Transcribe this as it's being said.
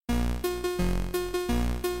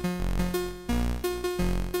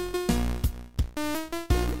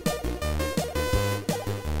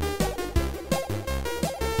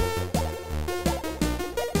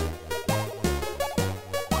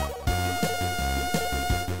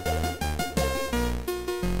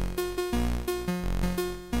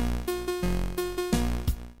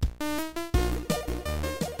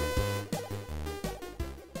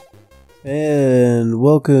And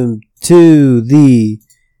welcome to the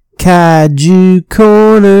Kaiju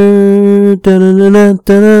Corner.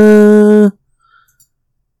 Da-na-na-na-na-na.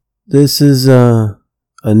 This is a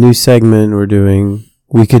new segment we're doing.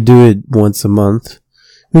 We could do it once a month.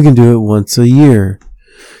 We can do it once a year.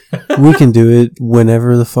 We can do it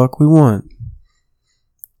whenever the fuck we want.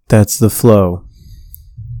 That's the flow.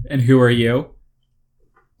 And who are you?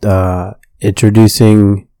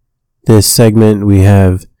 Introducing this segment, we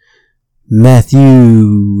have Matt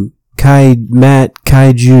Kaiju.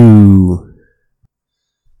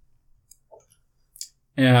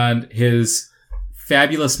 And his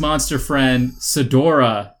fabulous monster friend,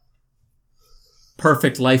 Sidora.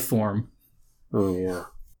 Perfect life form. Oh, yeah.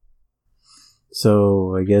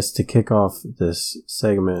 So, I guess to kick off this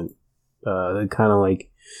segment, the kind of like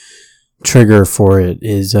trigger for it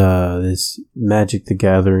is this Magic the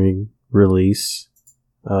Gathering release.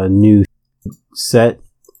 New set,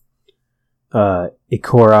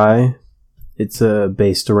 Ikorai. It's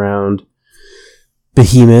based around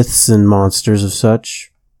behemoths and monsters of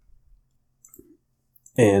such.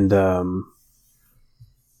 And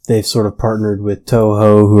they've sort of partnered with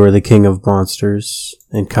Toho, who are the king of monsters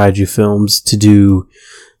and kaiju films, to do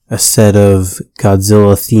a set of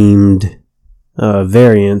Godzilla-themed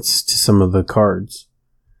variants to some of the cards.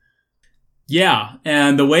 Yeah,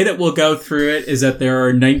 and the way that we'll go through it is that there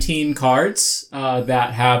are 19 cards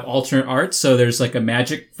that have alternate art. So there's like a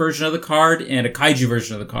Magic version of the card and a Kaiju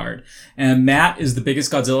version of the card. And Matt is the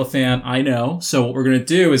biggest Godzilla fan I know. So what we're going to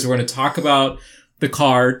do is we're going to talk about the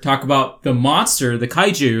card, talk about the monster, the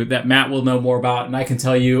Kaiju, that Matt will know more about. And I can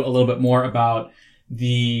tell you a little bit more about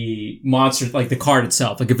the monster, like the card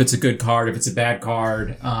itself. Like if it's a good card, if it's a bad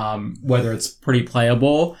card, whether it's pretty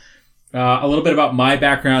playable. A little bit about my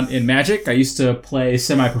background in Magic. I used to play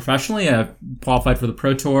semi-professionally. I qualified for the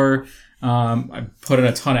Pro Tour. I put in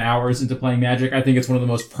a ton of hours into playing Magic. I think it's one of the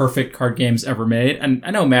most perfect card games ever made. And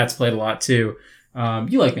I know Matt's played a lot too.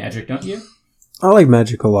 You like Magic, don't you? I like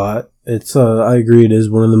Magic a lot. It's I agree it is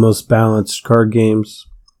one of the most balanced card games.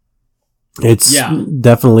 It's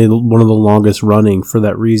definitely one of the longest running for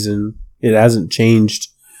that reason. It hasn't changed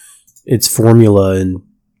its formula in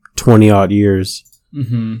 20-odd years.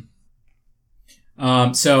 Mm-hmm.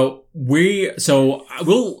 So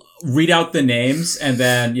we'll read out the names and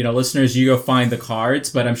then, listeners, you go find the cards,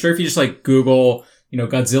 but I'm sure if you just like Google,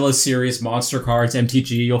 Godzilla series monster cards,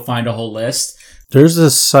 MTG, you'll find a whole list. There's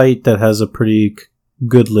a site that has a pretty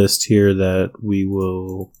good list here that we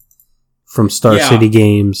will, from Star City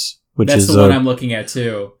Games, which that's is the one I'm looking at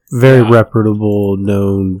too. Very reputable,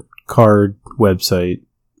 known card website.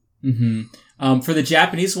 Mm-hmm. For the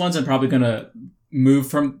Japanese ones, I'm probably going to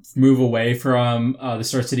move away from the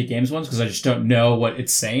Star City Games ones because I just don't know what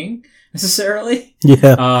it's saying necessarily.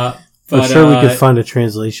 Yeah, but I'm sure we could find a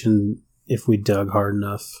translation if we dug hard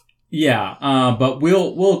enough. Yeah, but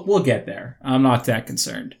we'll get there. I'm not that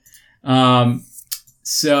concerned.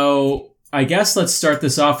 So I guess let's start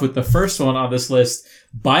this off with the first one on this list,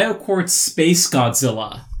 BioQuartz Space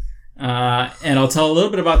Godzilla, and I'll tell a little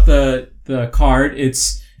bit about the card.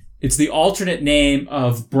 It's the alternate name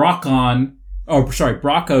of Bracos,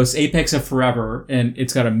 Apex of Forever, and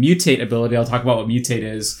it's got a mutate ability. I'll talk about what mutate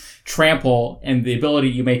is. Trample, and the ability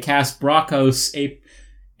you may cast Bracos,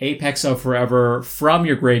 Apex of Forever from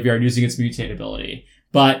your graveyard using its mutate ability.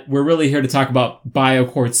 But we're really here to talk about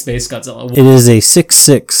BioQuartz Space Godzilla. It is a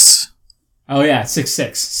 6/6. Oh yeah,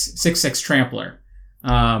 6/6. 6/6 Trampler.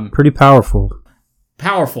 Pretty powerful.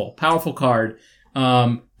 Powerful card.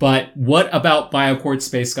 But what about BioQuartz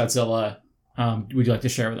Space Godzilla would you like to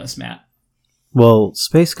share with us, Matt? Well,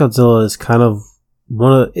 Space Godzilla is kind of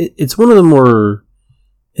it's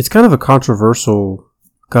kind of a controversial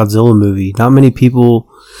Godzilla movie. Not many people,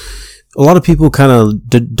 a lot of people kind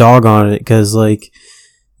of dog on it because like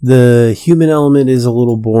the human element is a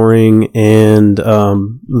little boring and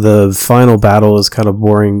the final battle is kind of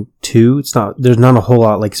boring too. There's not a whole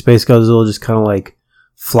lot. Like Space Godzilla just kind of like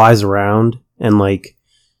flies around and like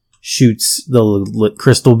shoots the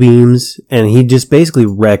crystal beams, and he just basically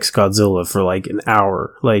wrecks Godzilla for like an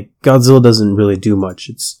hour. Like Godzilla doesn't really do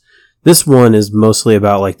much. This one is mostly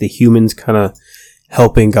about like the humans kind of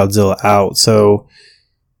helping Godzilla out. So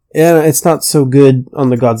yeah, it's not so good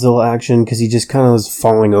on the Godzilla action because he just kind of is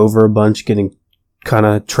falling over a bunch, getting kind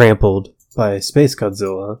of trampled by Space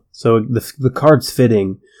Godzilla. So the card's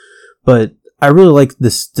fitting, but I really like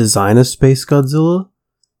this design of Space Godzilla.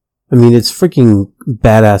 I mean, it's freaking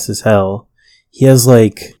badass as hell. He has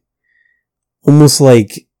like, almost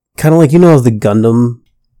like, kind of like, how the Gundam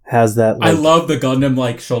has that. Like, I love the Gundam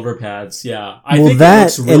like shoulder pads. Yeah, I think it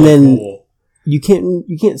looks really cool. you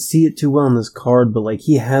can't see it too well on this card, but like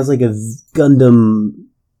he has like a Gundam,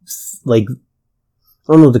 like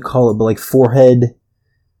I don't know what to call it, but like forehead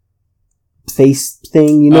face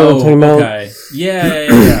thing. You know what I'm talking about? Okay.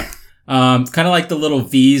 Yeah. Kind of like the little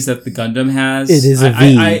V's that the Gundam has. It is a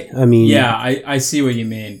V. I mean, yeah, I see what you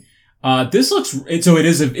mean. This looks so.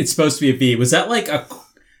 It's supposed to be a V. Was that like a?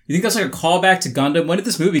 You think that's like a callback to Gundam? When did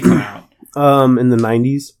this movie come out? In the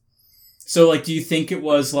 90s. So, like, do you think it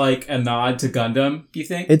was like a nod to Gundam? Do you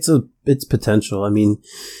think it's potential? I mean,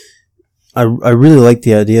 I really like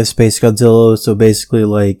the idea of Space Godzilla. So basically,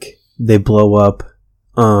 like they blow up,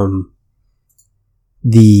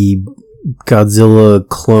 the Godzilla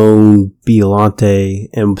clone Biollante,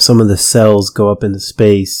 and some of the cells go up into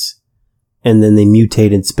space, and then they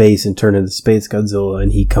mutate in space and turn into Space Godzilla,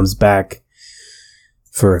 and he comes back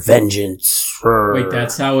for vengeance. Wait,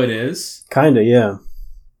 that's how it is? Kinda, yeah.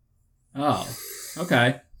 Oh,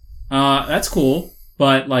 okay. That's cool,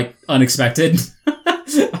 but like unexpected.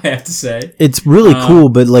 I have to say it's really cool,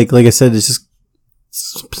 but like I said, it's just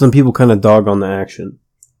some people kind of dog on the action.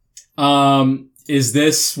 Is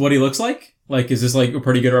this what he looks like? Like, is this like a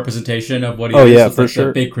pretty good representation of what he is? Oh yeah, with, for like, sure.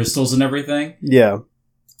 The big crystals and everything. Yeah,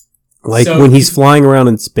 like so when he's flying around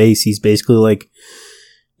in space, he's basically like.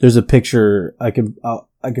 There's a picture I'll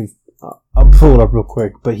pull it up real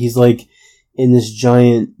quick, but he's like in this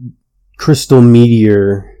giant crystal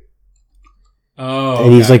meteor. Oh,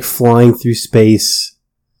 and he's like flying through space.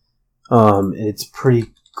 And it's pretty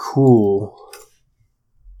cool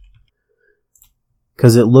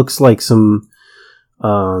because it looks like some,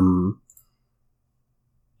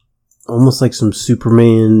 almost like some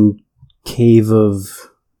Superman cave of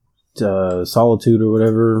solitude or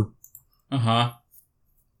whatever.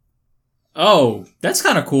 Oh, that's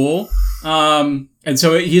kind of cool. And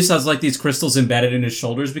so he just has like these crystals embedded in his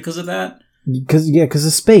shoulders because of that? Because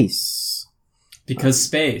of space. Because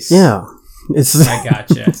space. Yeah. I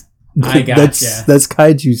gotcha. That's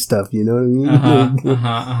kaiju stuff, you know what I mean?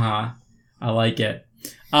 I like it.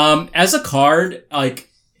 As a card, like,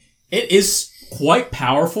 it is quite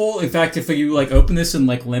powerful. In fact, if you like open this in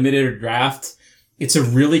like limited or draft, it's a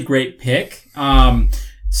really great pick.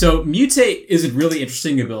 So mutate is a really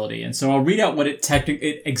interesting ability, and so I'll read out what it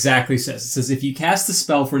exactly says. It says, if you cast the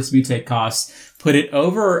spell for its mutate cost, put it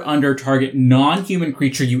over or under target non-human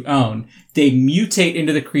creature you own, they mutate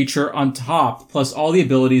into the creature on top, plus all the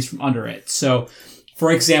abilities from under it. So,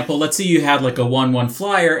 for example, let's say you had like a 1/1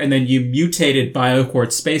 flyer, and then you mutated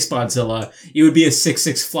BioQuartz Space Godzilla, it would be a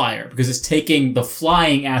 6/6 flyer, because it's taking the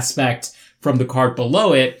flying aspect from the card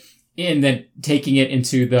below it, and then taking it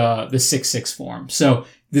into the 6/6 form. So,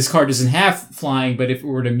 this card doesn't have flying, but if it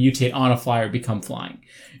were to mutate on a flyer, it'd become flying.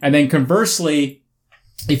 And then conversely,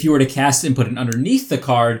 if you were to cast it and put it underneath the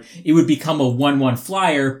card, it would become a 1/1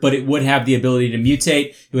 flyer, but it would have the ability to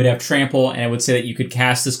mutate. It would have trample, and it would say that you could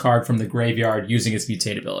cast this card from the graveyard using its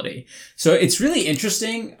mutate ability. So it's really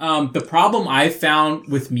interesting. The problem I've found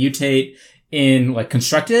with mutate in like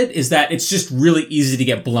constructed is that it's just really easy to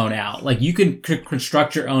get blown out. Like you can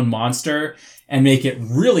construct your own monster and make it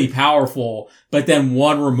really powerful, but then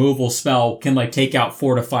one removal spell can like take out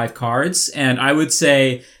 4 to 5 cards. And I would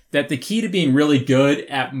say that the key to being really good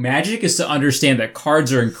at Magic is to understand that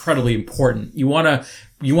cards are incredibly important. You want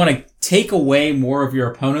to take away more of your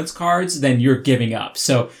opponent's cards than you're giving up.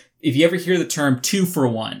 So if you ever hear the term 2 for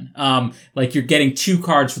 1, like you're getting 2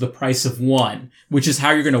 cards for the price of 1, which is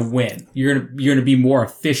how you're going to win. You're going to be more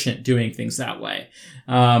efficient doing things that way.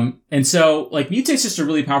 And so like mutate's just a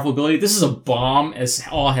really powerful ability. This is a bomb as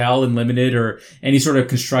all hell in limited or any sort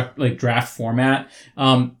of draft format.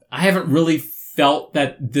 I haven't really felt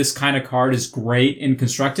that this kind of card is great in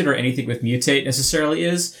constructed or anything with mutate necessarily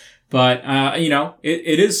is, but,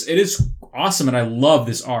 it is awesome. And I love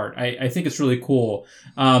this art. I think it's really cool.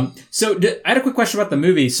 So I had a quick question about the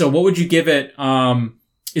movie. So what would you give it?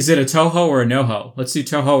 Is it a Toho or a Noho? Let's do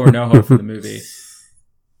Toho or Noho for the movie.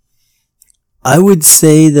 I would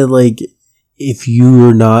say that like if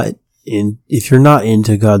you're not into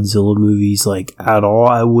Godzilla movies like at all,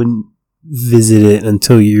 I wouldn't visit it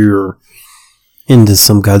until you're into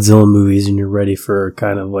some Godzilla movies and you're ready for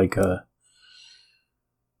kind of like a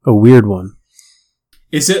weird one.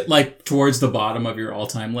 Is it like towards the bottom of your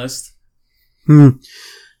all-time list? I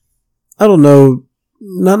don't know.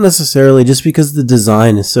 Not necessarily, just because the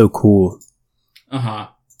design is so cool.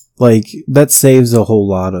 Like that saves a whole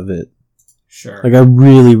lot of it. Sure. Like I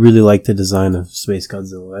really, really like the design of Space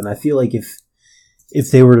Godzilla, and I feel like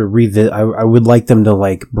if they were to revisit, I would like them to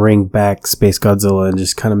like bring back Space Godzilla and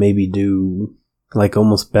just kind of maybe do like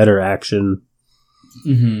almost better action.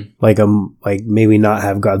 Mm-hmm. Like maybe not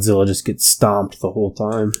have Godzilla just get stomped the whole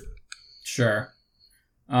time. Sure.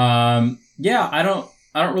 Yeah, I don't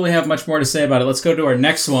really have much more to say about it. Let's go to our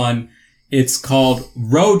next one. It's called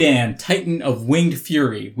Rodan, Titan of Winged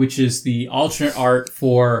Fury, which is the alternate art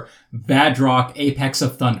for Badrock, Apex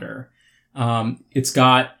of Thunder. It's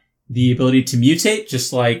got the ability to mutate,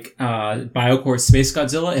 just like BioCore Space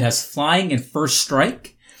Godzilla. It has flying and first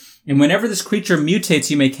strike. And whenever this creature mutates,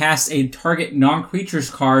 you may cast a target non-creatures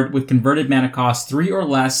card with converted mana cost 3 or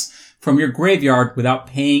less from your graveyard without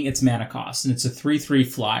paying its mana cost. And it's a 3/3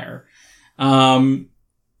 flyer.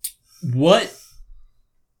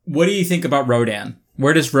 What do you think about Rodan?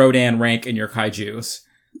 Where does Rodan rank in your kaijus?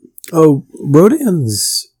 Oh,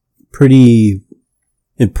 Rodan's pretty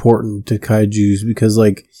important to kaijus because,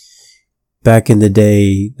 like, back in the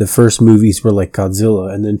day, the first movies were like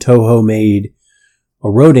Godzilla, and then Toho made a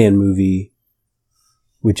Rodan movie,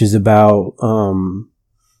 which is about,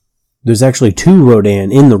 there's actually 2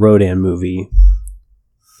 Rodan in the Rodan movie,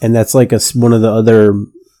 and that's like one of the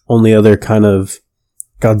only other kind of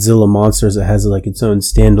Godzilla monsters that has like its own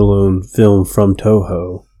standalone film from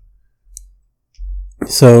Toho.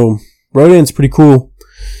 So Rodan's pretty cool.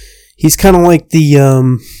 He's kind of like the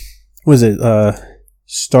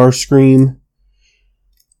Starscream.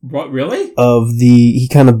 What, really? He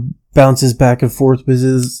kind of bounces back and forth with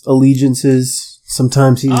his allegiances.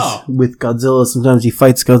 Sometimes he's with Godzilla, sometimes he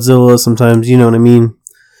fights Godzilla, sometimes, you know what I mean?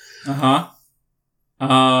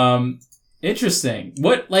 Interesting.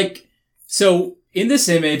 So in this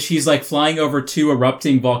image, he's like flying over 2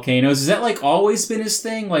 erupting volcanoes. Has that like always been his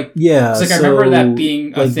thing? Like, yeah. I remember that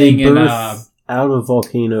being a thing in out of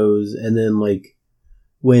volcanoes, and then like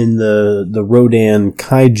when the Rodan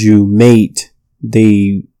kaiju mate,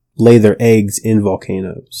 they lay their eggs in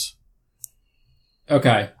volcanoes.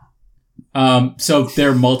 Okay. So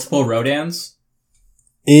there are multiple Rodans?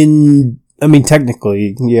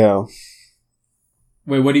 Technically, yeah.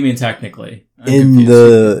 Wait, what do you mean technically? I'm in confused.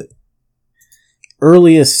 The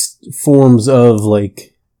earliest forms of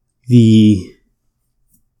like the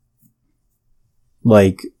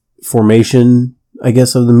like formation, I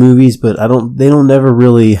guess, of the movies, but they don't never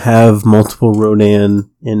really have multiple Rodan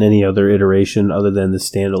in any other iteration other than the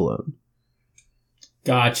standalone.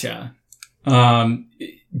 Gotcha.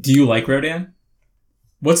 Do you like Rodan?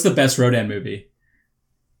 What's the best Rodan movie?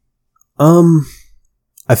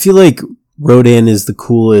 I feel like Rodan is the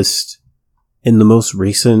coolest in the most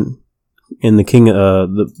recent, in the King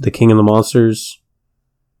of the Monsters.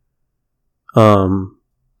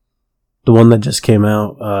 The one that just came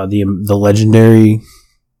out, the legendary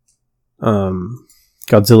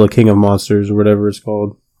Godzilla King of Monsters, or whatever it's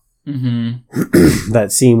called. Mm-hmm.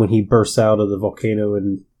 That scene when he bursts out of the volcano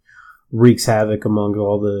and wreaks havoc among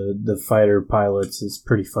all the fighter pilots is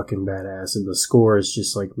pretty fucking badass, and the score is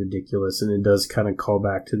just like ridiculous, and it does kind of call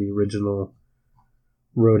back to the original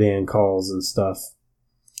Rodan calls and stuff.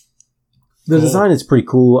 The design is pretty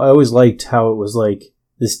cool. I always liked how it was like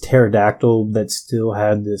this pterodactyl that still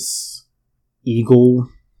had this eagle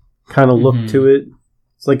kind of look to it.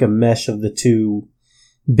 It's like a mesh of the 2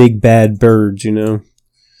 big bad birds, you know?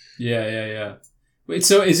 Yeah. Wait,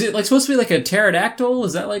 so is it like supposed to be like a pterodactyl?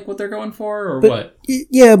 Is that like what they're going for, or what?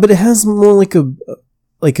 Yeah, but it has more like a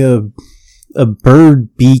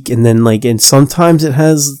bird beak, and then and sometimes it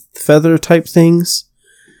has feather type things.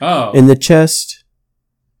 Oh. In the chest,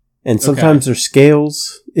 and sometimes there's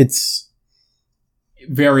scales. It's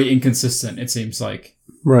very inconsistent, it seems like.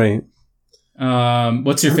 Right.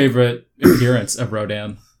 What's your favorite appearance of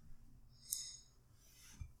Rodan?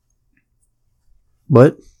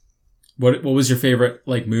 What was your favorite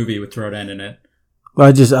movie with Rodan in it?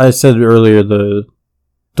 I said earlier the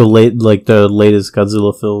latest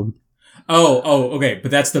Godzilla film. Oh, okay,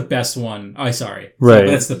 but that's the best one. Sorry. Right.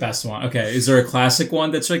 That's the best one. Okay, is there a classic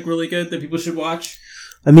one that's really good that people should watch?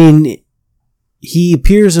 He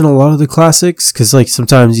appears in a lot of the classics because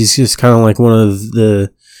sometimes he's just kind of like one of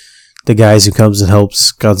the guys who comes and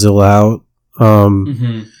helps Godzilla out.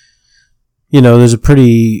 There's a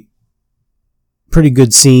pretty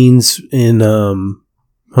good scenes in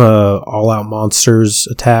All Out Monsters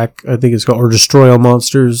Attack, I think it's called, or Destroy All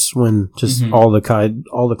Monsters, when just all the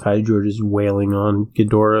kaiju are just wailing on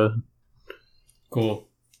Ghidorah. Cool.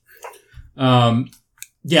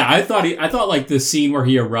 Yeah, I thought the scene where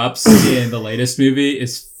he erupts in the latest movie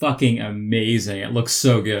is fucking amazing. It looks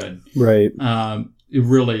so good. Right.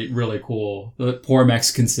 Really, really cool. The poor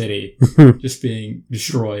Mexican city just being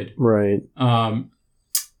destroyed. Right.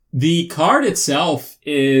 The card itself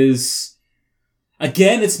is,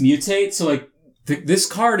 again, it's mutate. So this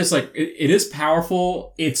card is it is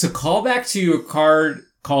powerful. It's a callback to a card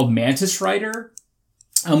called Mantis Rider,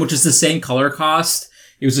 which is the same color cost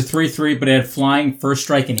It was a 3/3, but it had flying, first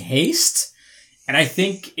strike, and haste. And I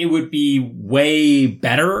think it would be way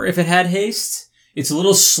better if it had haste. It's a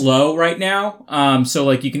little slow right now. So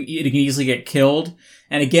like it can easily get killed.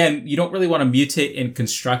 And again, you don't really want to mutate in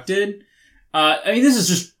constructed. I mean,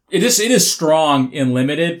 it is strong in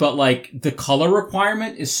limited, but like the color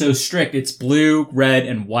requirement is so strict. It's blue, red,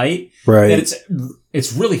 and white. Right. That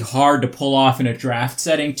it's really hard to pull off in a draft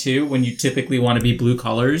setting too, when you typically want to be two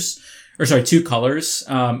colors.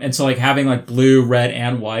 And so like having like blue, red,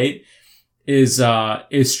 and white is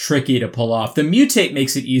tricky to pull off. The mutate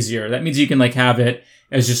makes it easier. That means you can like have it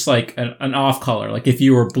as just like an off color. Like if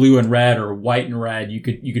you were blue and red or white and red, you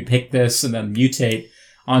could pick this and then mutate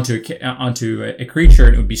onto a creature,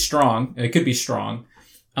 and it would be strong. It could be strong.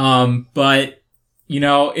 But you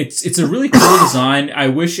know, it's a really cool design. I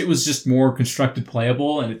wish it was just more constructed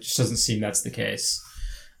playable, and it just doesn't seem that's the case.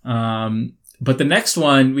 But the next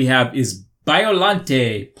one we have is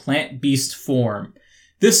Biolante, Plant Beast Form.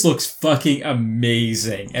 This looks fucking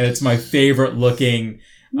amazing, and it's my favorite looking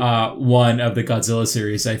one of the Godzilla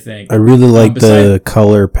series, I think. I really like the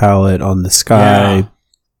color palette on the sky.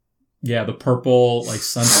 Yeah, the purple, like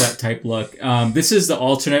sunset type look. This is the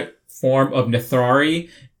alternate form of Nithari,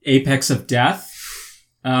 Apex of Death.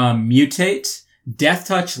 Mutate, Death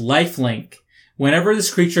Touch, Lifelink. Whenever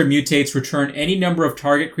this creature mutates, return any number of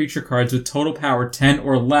target creature cards with total power 10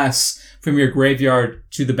 or less from your graveyard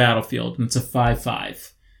to the battlefield. And it's a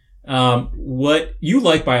 5/5. What you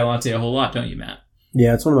like Biolante a whole lot, don't you, Matt?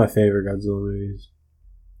 Yeah, it's one of my favorite Godzilla movies.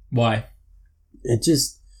 Why? It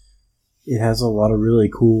has a lot of really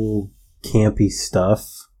cool, campy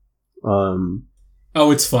stuff.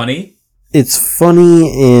 It's funny? It's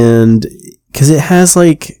funny, and because it has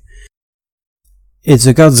like, it's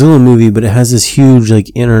a Godzilla movie, but it has this huge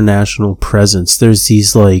like international presence. There's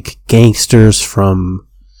these like gangsters from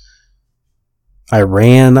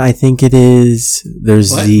Iran, I think it is.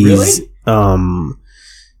 There's these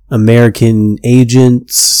American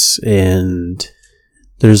agents, and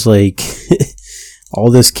there's like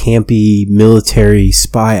all this campy military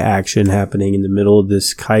spy action happening in the middle of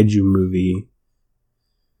this kaiju movie.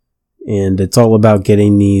 And it's all about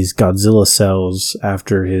getting these Godzilla cells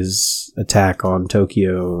after his attack on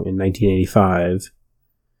Tokyo in 1985.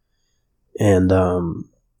 And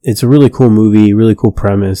it's a really cool movie, really cool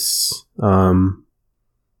premise. I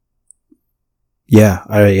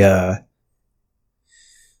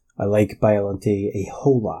like Biolante a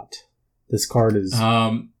whole lot. This card is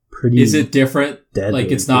pretty. Is it different? Deadly,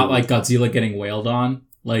 like it's not like Godzilla getting wailed on,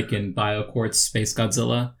 like in BioQuartz Space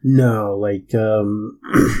Godzilla. No, like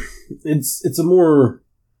it's a more.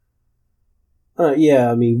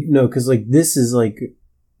 I mean, no, because like this is like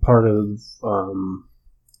part of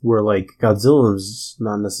where like Godzilla's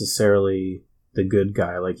not necessarily the good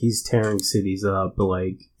guy. Like he's tearing cities up, but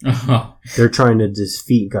like they're trying to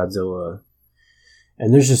defeat Godzilla.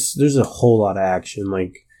 And there's a whole lot of action.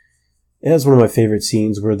 Like it has one of my favorite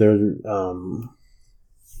scenes where they're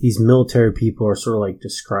these military people are sort of like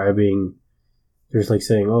describing. There's like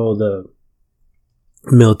saying, "Oh, the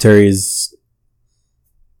military is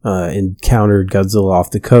encountered Godzilla off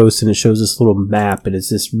the coast," and it shows this little map, and it's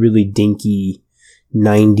this really dinky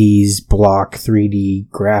 90s block 3D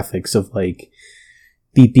graphics of like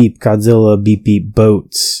beep beep Godzilla, beep beep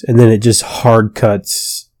boats, and then it just hard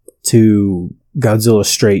cuts to Godzilla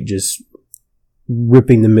straight just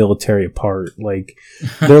ripping the military apart. Like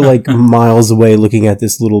they're like miles away looking at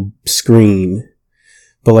this little screen,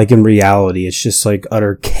 but like in reality it's just like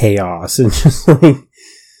utter chaos and just like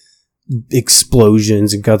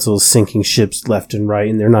explosions, and Godzilla's sinking ships left and right,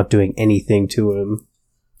 and they're not doing anything to him.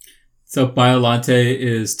 So Biolante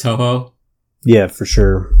is Toho? Yeah, for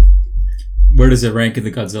sure. Where does it rank in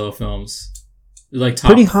the Godzilla films? Like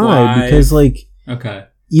top pretty high 5? Because like okay.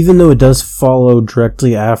 Even though it does follow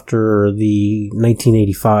directly after the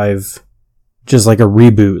 1985, just like a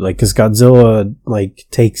reboot, like, cause Godzilla, like,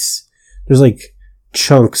 there's like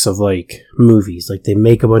chunks of like movies, like they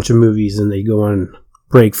make a bunch of movies and they go on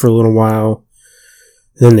break for a little while,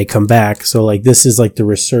 and then they come back. So like this is like the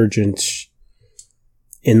resurgence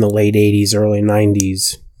in the late 80s, early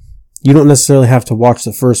 90s. You don't necessarily have to watch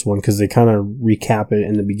the first one because they kind of recap it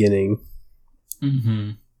in the beginning.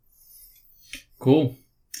 Mm-hmm. Cool.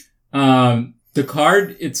 The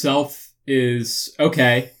card itself is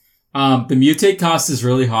okay. The mutate cost is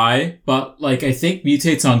really high, but like I think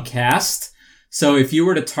mutate's on cast. So if you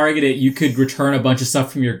were to target it, you could return a bunch of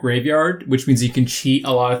stuff from your graveyard, which means you can cheat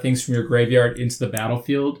a lot of things from your graveyard into the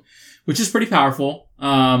battlefield, which is pretty powerful.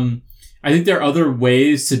 I think there are other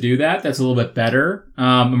ways to do that. That's a little bit better.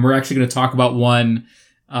 And we're actually going to talk about one,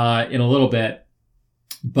 in a little bit,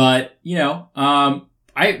 but you know,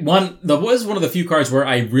 That was one of the few cards where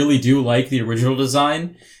I really do like the original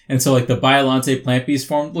design. And so like the Biolante Plant Beast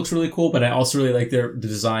form looks really cool, but I also really like the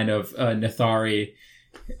design of Nethari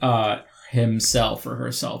himself or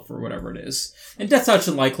herself or whatever it is. And Death Touch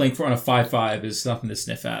and Lifelink for on a 5/5 is nothing to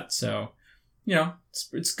sniff at. So,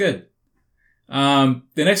 it's good. The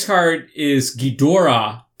next card is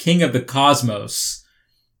Ghidorah, King of the Cosmos.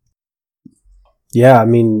 Yeah, I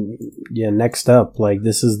mean, next up, like,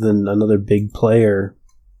 this is another big player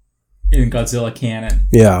in Godzilla canon.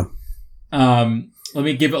 Yeah. Let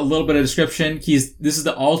me give a little bit of description. This is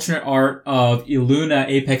the alternate art of Illuna,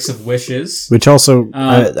 Apex of Wishes. Which also,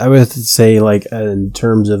 I would have to say, like, in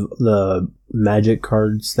terms of the Magic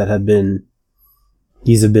cards that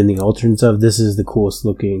these have been the alternates of, this is the coolest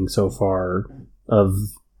looking so far of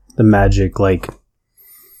the Magic, like,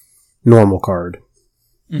 normal card.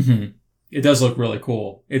 Mm-hmm. It does look really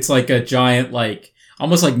cool. It's like a giant, like,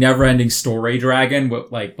 almost like Never-Ending Story dragon,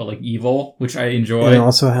 but like evil, which I enjoy. And it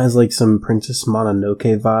also has like some Princess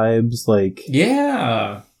Mononoke vibes, like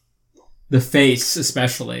yeah, the face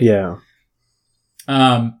especially. Yeah.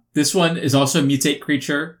 This one is also a mutate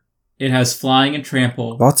creature. It has flying and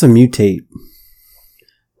trample. Lots of mutate.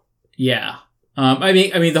 Yeah. I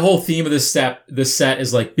mean, the whole theme of this set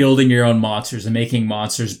is like building your own monsters and making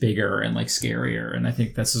monsters bigger and like scarier. And I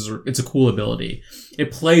think it's a cool ability.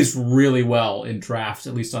 It plays really well in draft,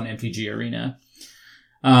 at least on MTG Arena.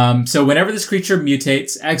 So whenever this creature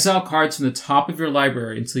mutates, exile cards from the top of your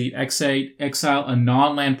library until you exile a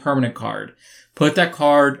non-land permanent card. Put that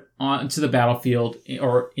card onto the battlefield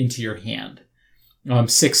or into your hand.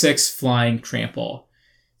 6/6 flying trample.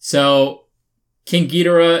 So King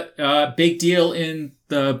Ghidorah, big deal in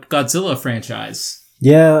the Godzilla franchise.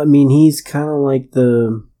 Yeah, I mean, he's kind of like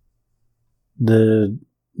the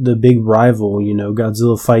big rival,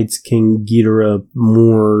 Godzilla fights King Ghidorah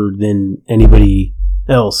more than anybody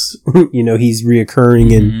else. He's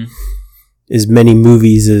reoccurring in as many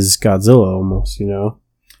movies as Godzilla almost,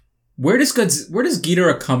 Where does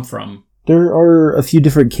Ghidorah come from? There are a few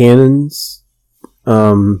different canons.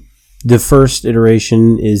 The first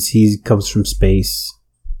iteration is he comes from space.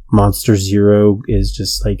 Monster Zero is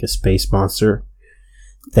just like a space monster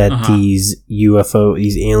that these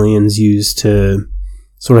aliens use to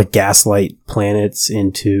sort of gaslight planets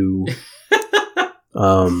into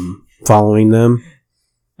following them.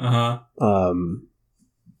 And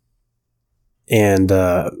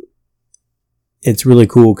it's really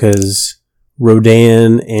cool because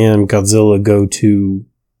Rodan and Godzilla go to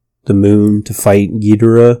the moon to fight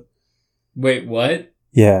Ghidorah. Wait, what?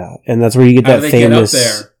 Yeah, and that's where you get How that do they famous. Get up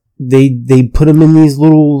there? They put them in these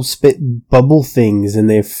little spit bubble things, and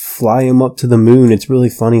they fly them up to the moon. It's really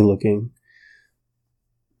funny looking.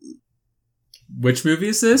 Which movie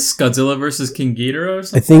is this? Godzilla versus King Ghidorah or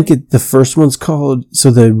something? I think the first one's called. So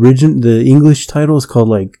the English title is called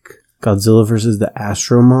like Godzilla versus the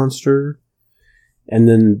Astro Monster, and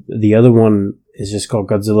then the other one is just called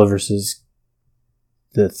Godzilla versus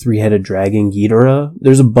the three-headed dragon Ghidorah.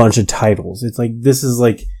 There's a bunch of titles. It's like, this is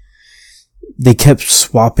like, they kept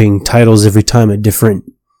swapping titles every time a different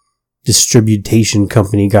distribution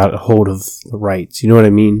company got a hold of the rights. You know what I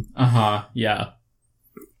mean? Yeah.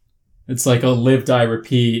 It's like a live, die,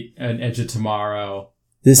 repeat, an Edge of Tomorrow.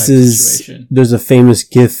 There's a famous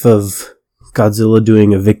gif of Godzilla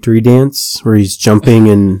doing a victory dance where he's jumping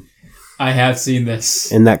and I have seen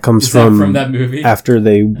this. And that comes from that movie. After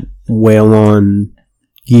they wail on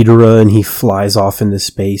Ghidorah and he flies off into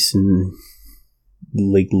space and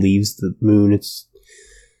like leaves the moon. It's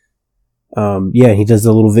he does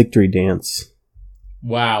the little victory dance.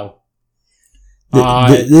 Wow.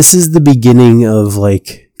 This is the beginning of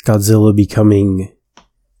like Godzilla becoming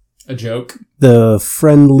a joke. The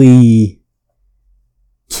friendly,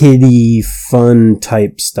 kiddie, fun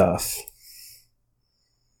type stuff,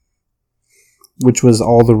 which was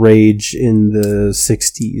all the rage in the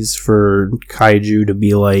 60s for kaiju to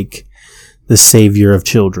be like the savior of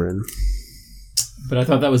children. But I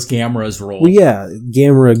thought that was Gamera's role. Well, yeah,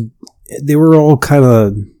 Gamera, they were all kind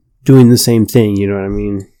of doing the same thing, you know what I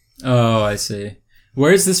mean? Oh, I see.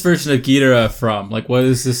 Where is this version of Ghidorah from? Like, what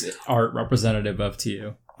is this art representative of to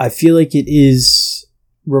you? I feel like it is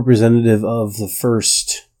representative of the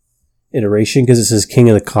first iteration because it says King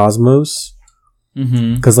of the Cosmos.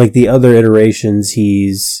 Because like the other iterations,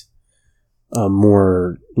 he's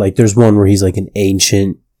more like there's one where he's like an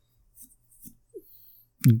ancient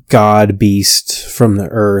god beast from the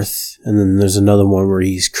earth, and then there's another one where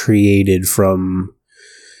he's created from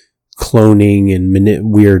cloning and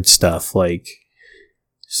weird stuff. Like,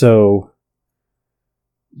 so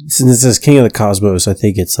since it says King of the Cosmos, I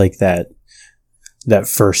think it's like that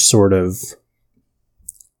first sort of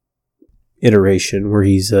iteration where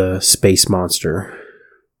he's a space monster.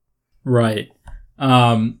 Right.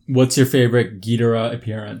 What's your favorite Ghidorah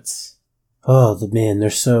appearance? Oh,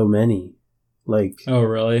 there's so many. Like, oh,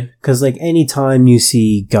 really? Because, like, anytime you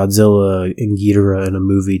see Godzilla and Ghidorah in a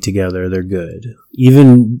movie together, they're good.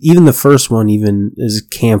 Even the first one, even as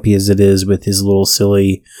campy as it is with his little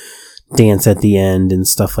silly dance at the end and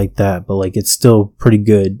stuff like that, but, like, it's still pretty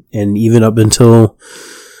good. And even up until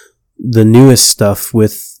the newest stuff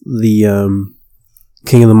with the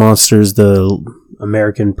King of the Monsters, the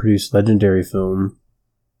American-produced Legendary film,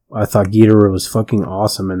 I thought Ghidorah was fucking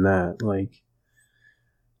awesome in that. Like,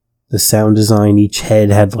 the sound design, each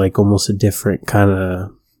head had like almost a different kind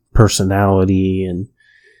of personality and,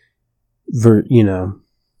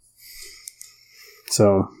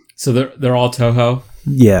 So they're all Toho?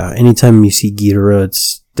 Yeah, anytime you see Ghidorah,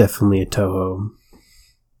 it's definitely a Toho.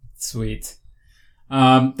 Sweet.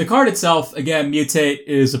 The card itself, again, Mutate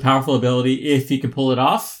is a powerful ability if you can pull it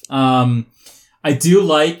off. I do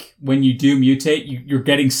like when you do Mutate, you're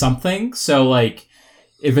getting something. So, like,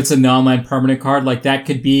 if it's a non-land permanent card, like, that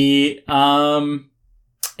could be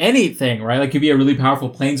anything, right? Like, it could be a really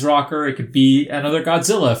powerful Planeswalker. It could be another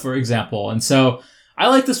Godzilla, for example. And so, I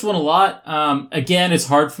like this one a lot. Again, it's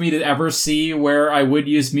hard for me to ever see where I would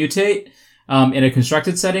use Mutate in a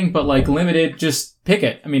constructed setting, but, like, limited, just pick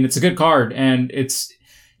it. I mean, it's a good card, and it's,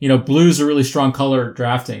 blue's a really strong color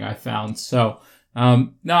drafting, I found. So,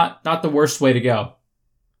 not the worst way to go.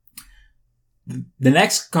 The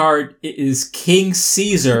next card is King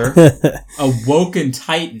Caesar, Awoken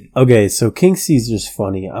Titan. Okay, so King Caesar's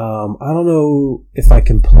funny. I don't know if I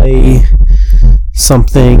can play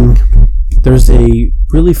something. There's a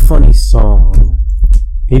really funny song.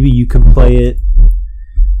 Maybe you can play it.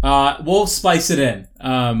 We'll spice it in.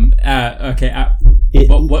 It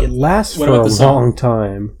lasts for a long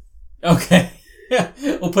time. Okay.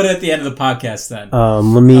 We'll put it at the end of the podcast then.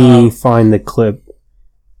 Let me find the clip.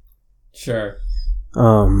 Sure.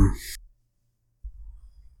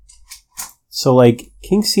 So, like,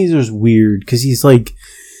 King Caesar's weird because he's like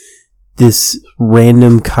this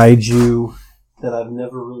random kaiju that I've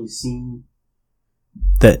never really seen.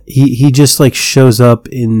 That he just like shows up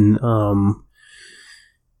in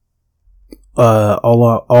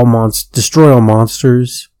Destroy All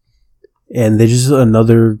Monsters, and there's just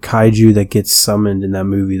another kaiju that gets summoned in that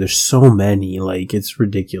movie. There's so many, like, it's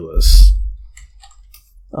ridiculous.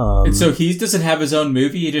 And so he doesn't have his own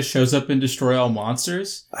movie, he just shows up in Destroy All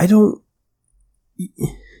Monsters?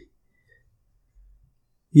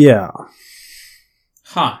 Yeah.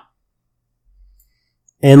 Huh.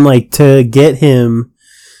 And, like, to get him,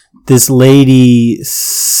 this lady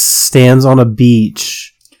stands on a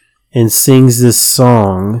beach and sings this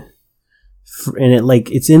song. And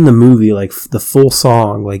it's in the movie, like, the full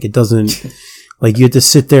song. Like, it doesn't, like, you have to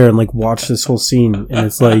sit there and, like, watch this whole scene. And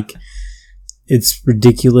it's, like, it's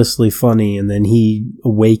ridiculously funny. And then he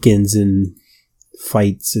awakens and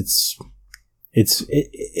fights.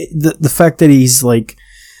 The fact that he's, like,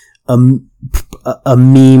 a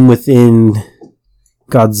meme within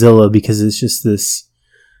Godzilla because it's just this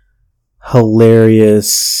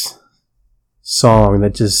hilarious song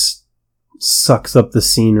that just sucks up the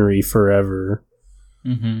scenery forever.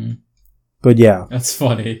 Mm-hmm. But yeah. That's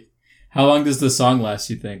funny. How long does the song last,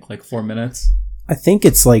 you think? Like 4 minutes? I think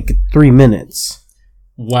it's like 3 minutes.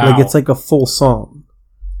 Wow. Like, it's like a full song.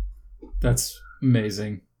 That's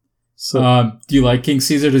amazing. So, do you like King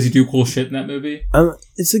Caesar? Does he do cool shit in that movie?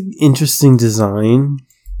 It's an interesting design.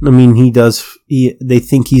 I mean, they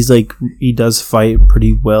think he does fight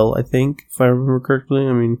pretty well, I think, if I remember correctly.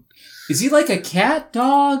 I mean, is he like a cat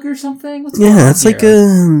dog or something? What's it's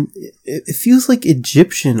here? It feels like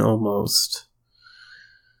Egyptian almost.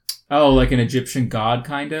 Oh, like an Egyptian god,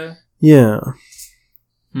 kinda? Yeah.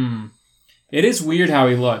 It is weird how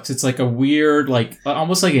he looks. It's like a weird, like,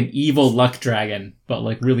 almost like an evil luck dragon, but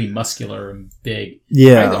like really muscular and big.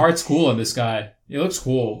 Yeah. The art's cool on this guy. It looks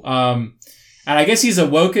cool. And I guess he's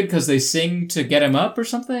awoken because they sing to get him up or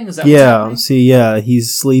something? Is that what's happening? See, yeah,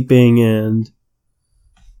 he's sleeping and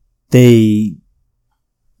this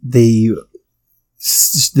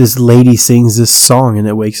lady sings this song and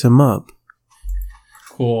it wakes him up.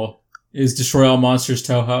 Cool. Is Destroy All Monsters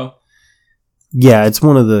Toho? Yeah, it's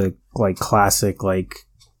one of the, like, classic, like,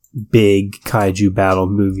 big kaiju battle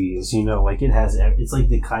movies. Like, it's like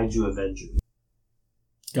the Kaiju Avengers.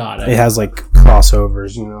 Got it. It has, like,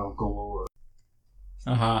 crossovers, galore.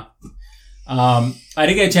 Uh-huh. I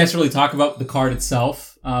didn't get a chance to really talk about the card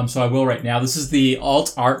itself, so I will right now. This is the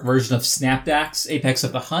alt art version of Snapdax, Apex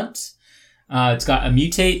of the Hunt. It's got a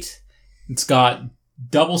Mutate, it's got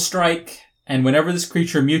Double Strike, and whenever this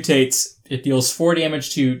creature mutates, it deals 4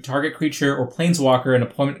 damage to target creature or planeswalker and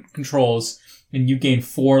opponent controls, and you gain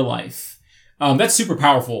 4 life. That's super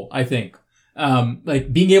powerful, I think.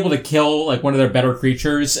 Like being able to kill like one of their better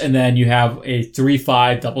creatures, and then you have a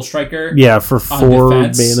 3/5 double striker. Yeah, for 4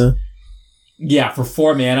 mana. Yeah, for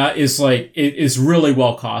 4 mana is like, it is really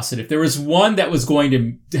well costed. If there was one that was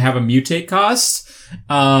going to have a mutate cost,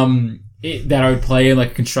 that I would play in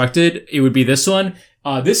like constructed, it would be this one.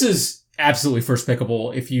 This is absolutely first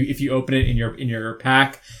pickable if you open it in your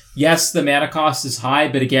pack. Yes, the mana cost is high,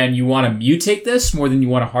 but again, you want to mutate this more than you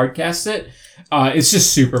want to hardcast it. It's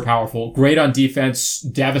just super powerful. Great on defense,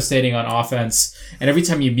 devastating on offense, and every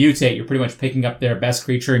time you mutate, you're pretty much picking up their best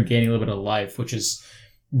creature and gaining a little bit of life, which is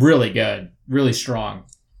really good, really strong.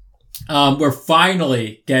 We're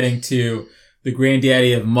finally getting to the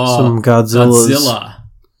granddaddy of them all, some Godzilla.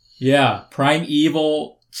 Yeah,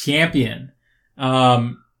 Primeval Champion.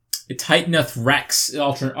 Titaneth Rex,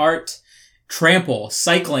 alternate art. Trample,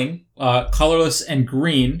 cycling, colorless and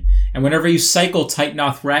green. And whenever you cycle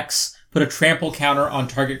Titaneth Rex, put a trample counter on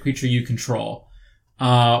target creature you control.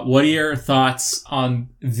 What are your thoughts on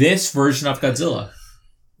this version of Godzilla?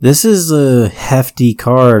 This is a hefty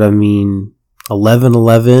card. I mean,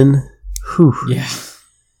 11/11. Whew. Yeah.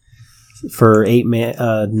 For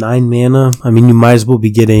 9 mana. I mean, you might as well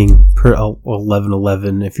be getting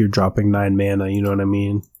 11/11 if you're dropping 9 mana. You know what I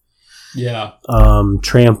mean? Yeah.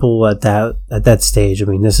 Trample at that stage. I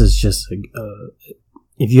mean, this is just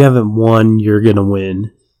if you haven't won, you're gonna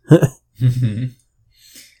win.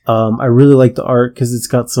 I really like the art because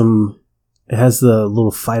it has the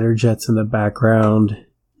little fighter jets in the background.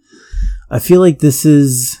 I feel like this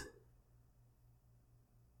is.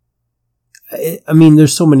 I mean,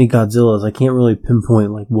 there's so many Godzillas. I can't really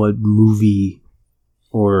pinpoint like what movie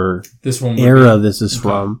or this one era this is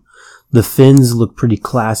from. The fins look pretty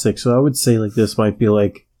classic, so I would say like this might be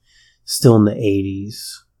like still in the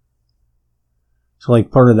 80s. So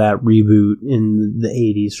like part of that reboot in the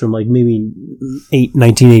 80s from like maybe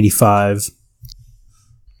 1985.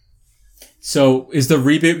 So is the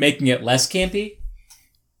reboot making it less campy?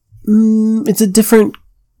 It's a different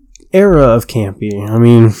era of campy. I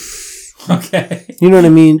mean, okay. You know what I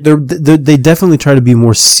mean? They definitely try to be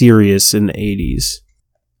more serious in the 80s.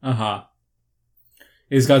 Uh-huh.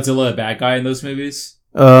 Is Godzilla a bad guy in those movies?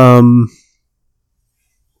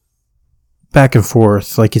 Back and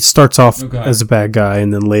forth. Like it starts off as a bad guy,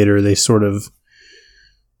 and then later they sort of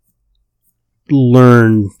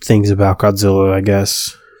learn things about Godzilla, I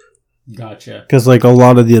guess. Gotcha. Because like a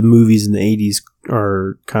lot of the movies in the 80s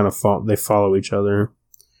are kind of they follow each other.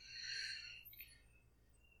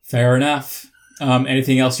 Fair enough.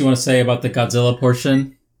 Anything else you want to say about the Godzilla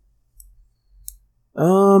portion?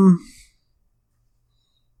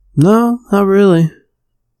 No, not really.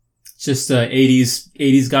 It's just 80s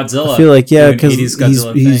Godzilla. I feel like, yeah, because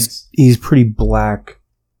he's pretty black.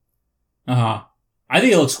 Uh-huh. I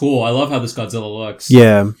think it looks cool. I love how this Godzilla looks.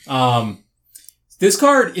 Yeah. This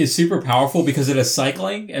card is super powerful because it has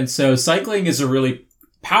cycling, and so cycling is a really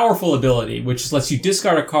powerful ability, which lets you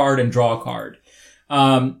discard a card and draw a card.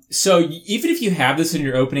 So even if you have this in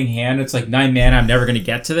your opening hand, it's like 9 mana, I'm never going to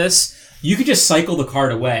get to this, you could just cycle the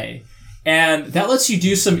card away. And that lets you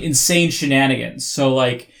do some insane shenanigans. So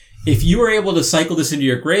like, if you were able to cycle this into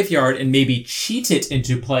your graveyard and maybe cheat it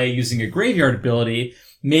into play using a graveyard ability,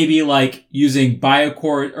 maybe like using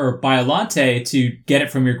Biocore or Biolante to get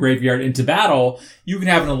it from your graveyard into battle, you can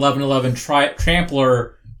have an 11/11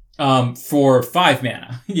 Trampler, for 5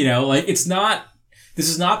 mana. You know, like this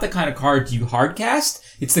is not the kind of card you hardcast.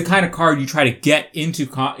 It's the kind of card you try to get into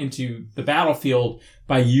the battlefield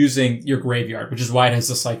by using your graveyard, which is why it has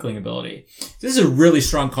the cycling ability. This is a really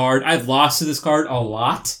strong card. I've lost to this card a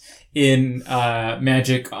lot in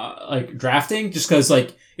Magic like drafting, just because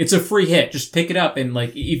like it's a free hit. Just pick it up, and like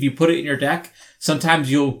if you put it in your deck,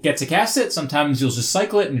 sometimes you'll get to cast it, sometimes you'll just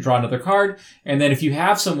cycle it and draw another card, and then if you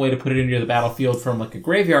have some way to put it into the battlefield from like a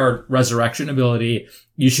graveyard resurrection ability,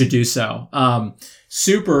 you should do so.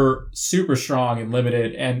 Super, super strong and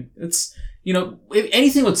limited, and it's, you know,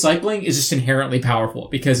 anything with cycling is just inherently powerful,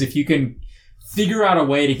 because if you can figure out a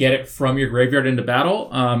way to get it from your graveyard into battle,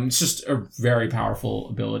 it's just a very powerful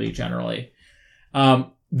ability generally.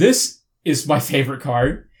 This is my favorite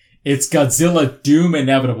card. It's Godzilla Doom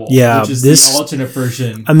Inevitable, which is the alternate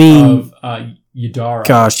version of Yudara.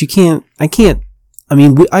 Gosh,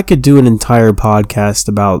 I could do an entire podcast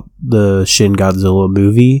about the Shin Godzilla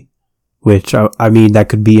movie, which, I mean, that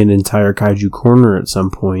could be an entire Kaiju Corner at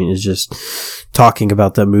some point, is just talking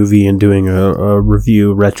about that movie and doing a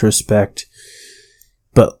review retrospect.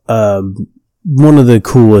 But one of the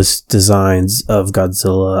coolest designs of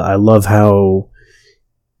Godzilla. I love how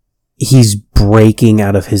he's breaking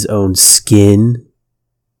out of his own skin.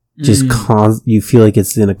 Just you feel like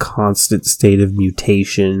it's in a constant state of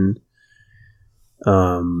mutation.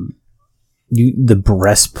 The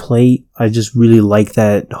breastplate, I just really like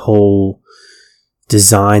that whole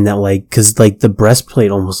design, that because the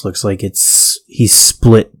breastplate almost looks like he's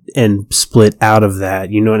split out of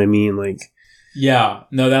that. You know what I mean? Yeah.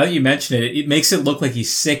 No, now that you mention it, it makes it look like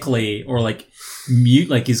he's sickly or mute,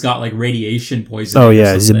 like he's got radiation poisoning. Oh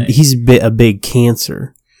yeah, he's a big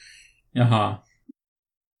cancer. Uh-huh.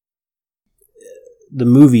 The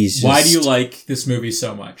movie's just... Why do you like this movie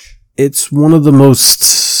so much? It's one of the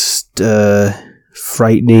most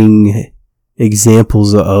frightening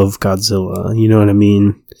examples of Godzilla. You know what I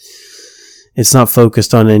mean? It's not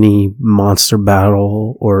focused on any monster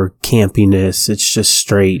battle or campiness. It's just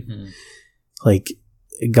straight.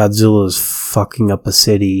 Godzilla is fucking up a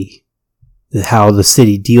city. How the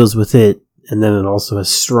city deals with it. And then it also has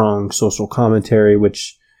strong social commentary,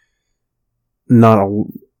 which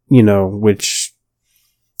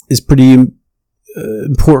is pretty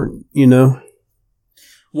important,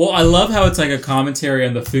 Well, I love how it's a commentary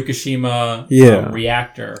on the Fukushima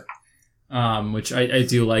reactor, which I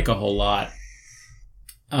do like a whole lot.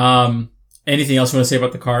 Anything else you want to say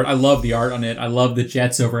about the card? I love the art on it. I love the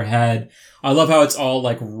jets overhead. I love how it's all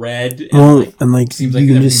red. And, seems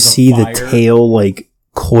you can just see the tail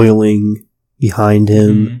coiling behind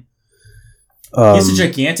him. He has a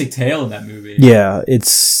gigantic tail in that movie. Yeah,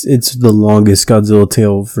 it's the longest Godzilla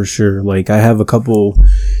tail for sure. I have a couple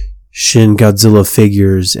Shin Godzilla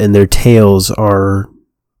figures, and their tails are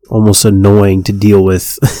almost annoying to deal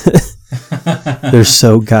with. They're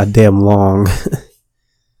so goddamn long.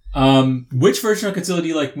 Which version of Godzilla do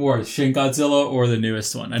you like more, Shin Godzilla or the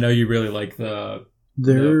newest one? I know you really like the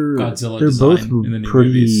Godzilla design both in the new pretty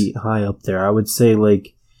movies. High up there. I would say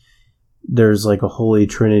there's a holy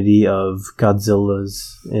trinity of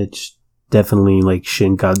Godzillas. It's definitely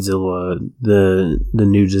Shin Godzilla, the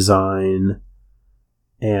new design,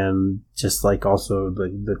 and just also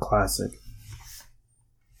the classic.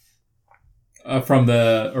 From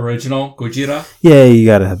the original Gojira? Yeah, you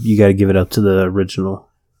gotta give it up to the original.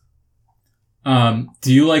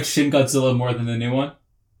 Do you like Shin Godzilla more than the new one?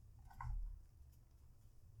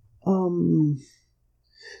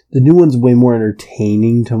 The new one's way more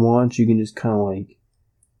entertaining to watch. You can just kind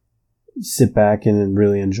of sit back and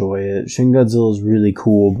really enjoy it. Shin Godzilla is really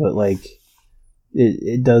cool, but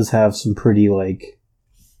it does have some pretty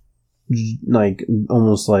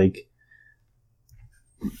almost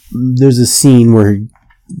there's a scene where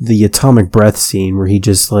the atomic breath scene where he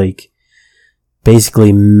just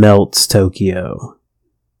basically melts Tokyo,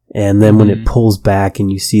 and then when it pulls back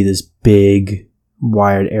and you see this big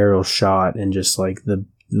wired aerial shot and just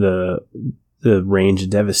the range of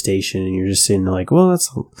devastation, and you're just sitting well,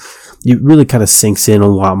 it really kind of sinks in a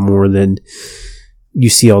lot more than you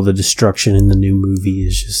see all the destruction in the new movie.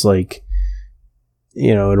 Is just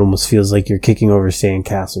it almost feels like you're kicking over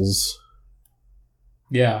sandcastles.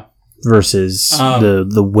 Yeah. Versus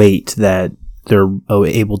the weight that they're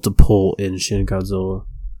able to pull in Shin Godzilla.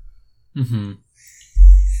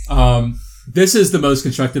 This is the most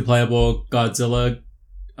constructed playable Godzilla.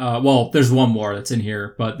 Well, there's one more that's in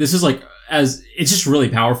here, but this is it's just really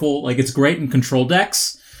powerful. It's great in control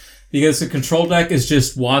decks because the control deck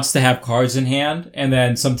wants to have cards in hand, and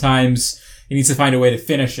then sometimes it needs to find a way to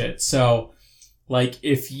finish it. So,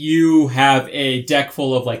 if you have a deck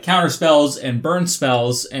full of counter spells and burn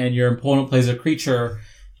spells, and your opponent plays a creature,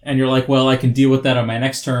 and you're well, I can deal with that on my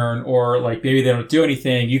next turn, or maybe they don't do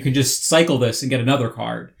anything, you can just cycle this and get another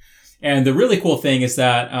card. And the really cool thing is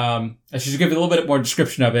that, I should give a little bit more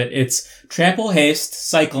description of it. It's trample, haste,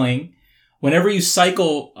 cycling. Whenever you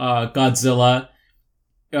cycle, Godzilla,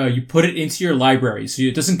 you put it into your library. So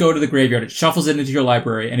it doesn't go to the graveyard. It shuffles it into your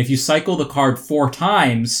library. And if you cycle the card 4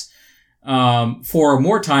 times, 4 or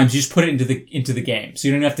more times, you just put it into the game. So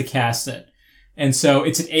you don't have to cast it. And so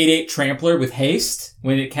it's an 8/8 trampler with haste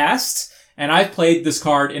when it casts. And I've played this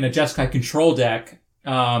card in a Jeskai control deck.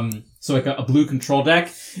 So a blue control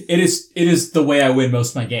deck. It is the way I win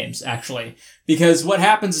most of my games, actually. Because what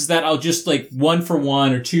happens is that I'll just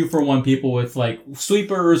 1-for-1 or 2-for-1 people with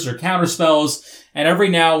sweepers or counter spells. And every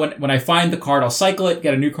now when I find the card, I'll cycle it,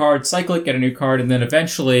 get a new card, cycle it, get a new card. And then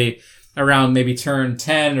eventually around maybe turn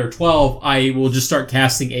 10 or 12, I will just start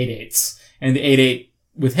casting 8/8s. And the 8/8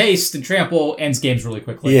 with haste and trample ends games really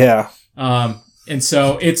quickly. Yeah. And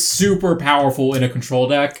so it's super powerful in a control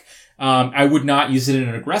deck. I would not use it in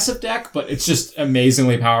an aggressive deck, but it's just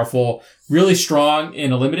amazingly powerful. really strong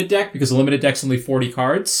in a limited deck because a limited deck's only 40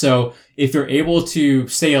 cards. So if you're able to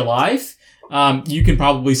stay alive, you can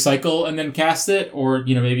probably cycle and then cast it, or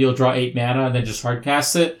maybe you'll draw 8 mana and then just hard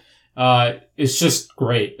cast it. It's just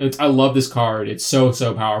great. I love this card. It's so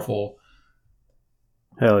powerful.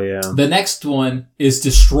 Hell yeah. The next one is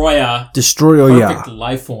Destroya. Destroya. Perfect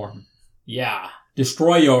life form. Yeah.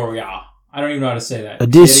 Destroya. I don't even know how to say that. A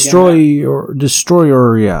destroyer.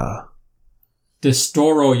 Destroya.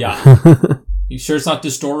 Destoroya. You sure it's not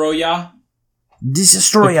Destoroya?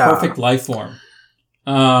 Destroya. The perfect life form.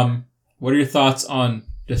 What are your thoughts on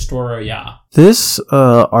Destoroya? This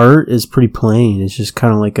art is pretty plain. It's just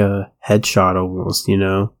kind of like a headshot almost,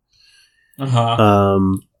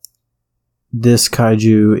 This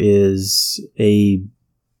kaiju is a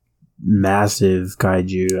massive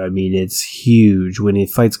kaiju. I mean, it's huge. When it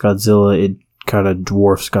fights Godzilla, it kind of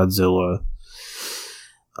dwarfs Godzilla.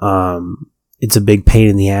 It's a big pain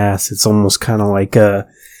in the ass. It's almost kind of like a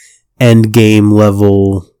end game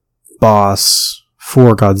level boss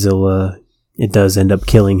for Godzilla. It does end up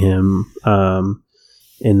killing him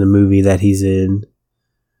in the movie that he's in.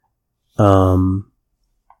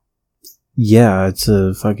 Yeah, it's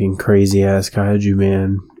a fucking crazy ass kaiju,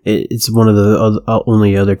 man. It's one of the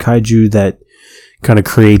only other kaiju that kind of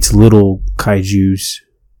creates little kaijus.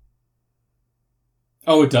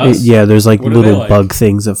 Oh, it does? Yeah, there's like little bug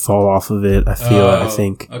things that fall off of it, I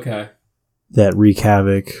think. Okay. That wreak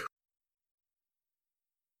havoc.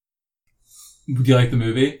 Do you like the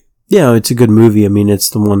movie? Yeah, it's a good movie. I mean, it's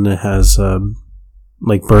the one that has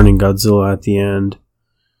like burning Godzilla at the end.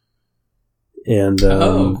 And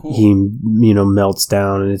cool. he melts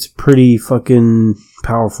down, and it's a pretty fucking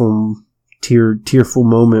powerful tearful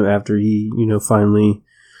moment after he finally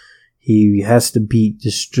he has to beat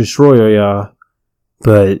Destroya,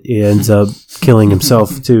 but he ends up killing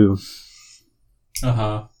himself too.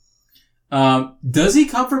 Does he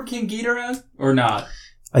come from King Ghidorah or not?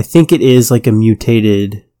 I think it is like a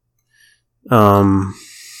mutated King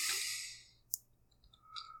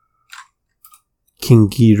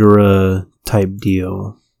Ghidorah type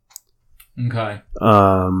deal. Okay.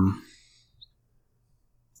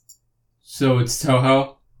 So it's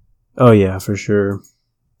Toho? Oh yeah, for sure.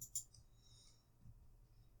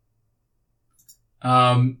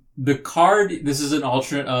 The card, this is an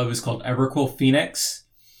alternate of, is called Everquill Phoenix.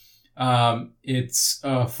 It's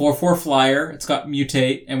a 4/4 flyer. It's got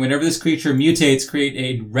mutate, and whenever this creature mutates, create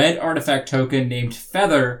a red artifact token named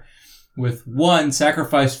Feather with 1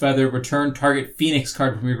 sacrifice feather, return target Phoenix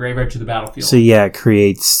card from your graveyard to the battlefield. So yeah, it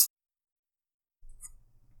creates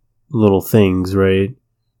little things, right?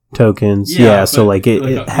 Tokens. Yeah, so like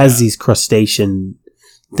it has these crustacean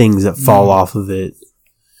things that fall off of it.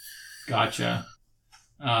 Gotcha.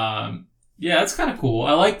 Yeah, that's kind of cool.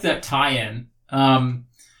 I like that tie-in.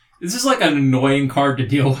 This is like an annoying card to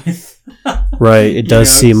deal with. Right. It does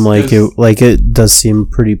seem it does seem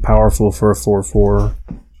pretty powerful for a 4/4.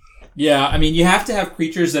 Yeah, I mean, you have to have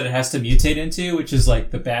creatures that it has to mutate into, which is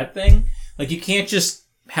like the bad thing. Like, you can't just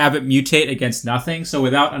have it mutate against nothing. So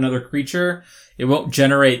without another creature, it won't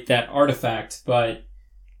generate that artifact. But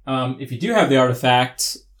if you do have the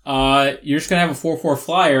artifact, you're just gonna have a 4/4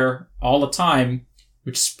 flyer all the time,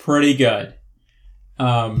 which is pretty good.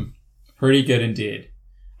 Pretty good indeed.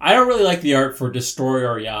 I don't really like the art for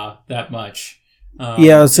Destroya that much.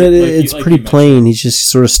 It's pretty plain. He's just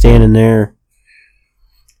sort of standing there.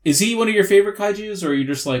 Is he one of your favorite kaijus, or are you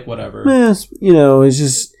just like, whatever? It's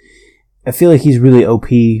just, I feel like he's really OP.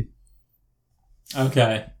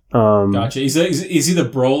 Okay. Gotcha. Is he the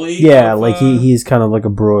Broly? Yeah, he's kind of like a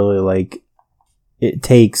Broly. Like, it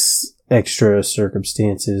takes extra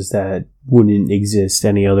circumstances that wouldn't exist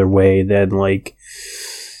any other way than like.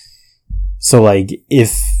 So like,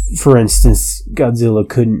 if for instance Godzilla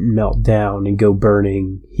couldn't melt down and go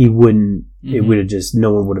burning, he wouldn't. Mm-hmm. It would have just,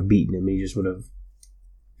 no one would have beaten him. He just would have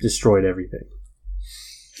destroyed everything.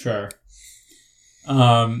 Sure.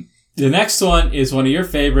 The next one is one of your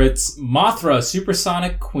favorites, Mothra,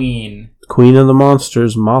 Supersonic Queen. Queen of the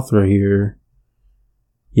Monsters, Mothra here.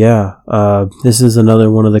 Yeah, this is another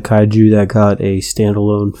one of the kaiju that got a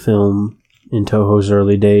standalone film in Toho's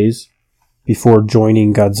early days. Before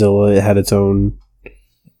joining Godzilla, it had its own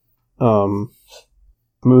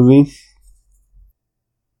movie.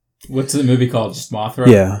 What's the movie called? Just Mothra?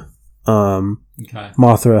 Yeah. Okay.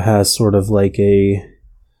 Mothra has sort of like a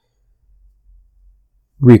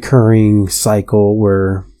recurring cycle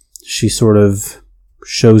where she sort of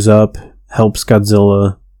shows up, helps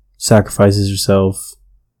Godzilla, sacrifices herself,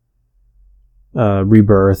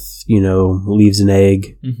 rebirth, leaves an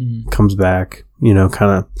egg, comes back, kind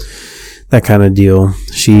of that kind of deal.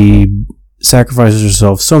 She sacrifices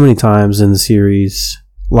herself so many times in the series.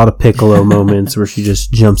 A lot of Piccolo moments where she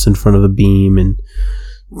just jumps in front of a beam and,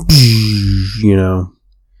 you know.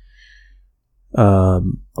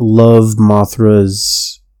 Love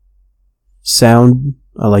Mothra's sound.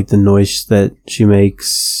 I like the noise that she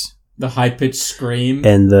makes. The high-pitched scream.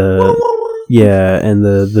 And the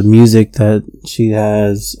music that she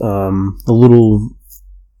has. The little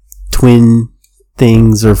twin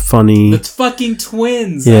things are funny. The fucking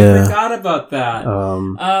twins. Yeah. I forgot about that.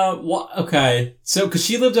 Okay. So, because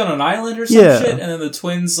she lived on an island or some shit, and then the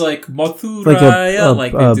twins, like, Mathuraya,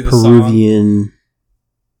 like they do the Peruvian, song.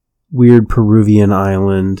 Weird Peruvian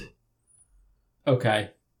island.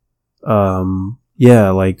 Okay.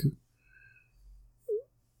 Yeah, like,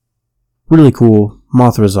 really cool.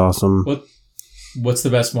 Mothra's awesome. What's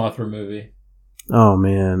the best Mothra movie? Oh,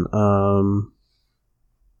 man.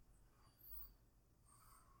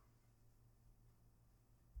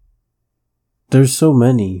 There's so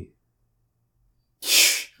many.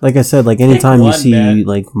 Like I said, like anytime you see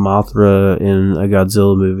like Mothra in a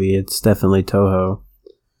Godzilla movie, it's definitely Toho.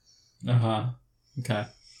 Okay.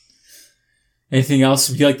 Anything else?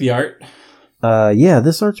 Do you like the art? Yeah,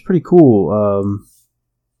 this art's pretty cool.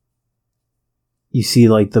 You see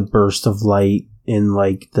like the burst of light in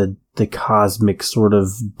like the cosmic sort of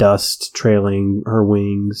dust trailing her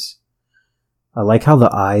wings. I like how the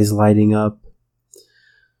eyes lighting up.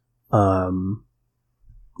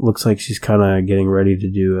 Looks like she's kind of getting ready to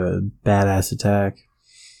do a badass attack.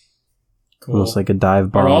 Cool. Almost like a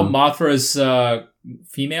dive bomb. Are all Mothras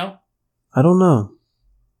female? I don't know.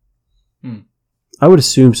 I would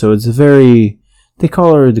assume so. It's they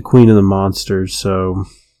call her the Queen of the Monsters, so.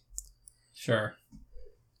 Sure.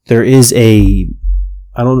 There is I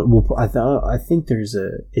don't know. I think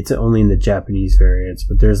it's only in the Japanese variants,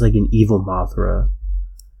 but there's like an evil Mothra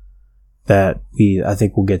that I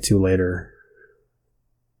think we'll get to later.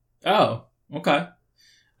 Oh, okay.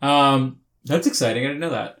 That's exciting. I didn't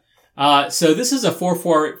know that. So this is a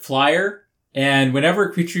 4/4 flyer, and whenever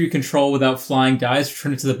a creature you control without flying dies,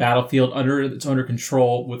 return it to the battlefield that's under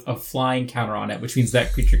control with a flying counter on it, which means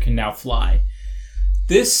that creature can now fly.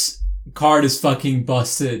 This card is fucking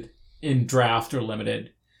busted in draft or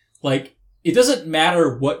limited. Like, it doesn't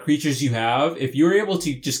matter what creatures you have. If you're able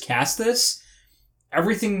to just cast this,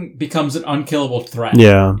 everything becomes an unkillable threat.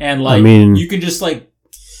 Yeah. And like, you can just like,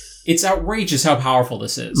 it's outrageous how powerful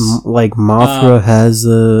this is. Like, Mothra has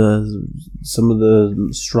some of the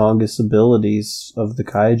strongest abilities of the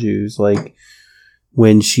kaijus. Like,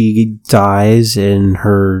 when she dies and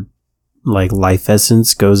her, like, life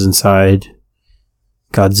essence goes inside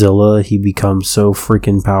Godzilla, he becomes so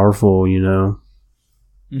freaking powerful, you know?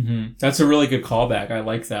 Mm-hmm. That's a really good callback. I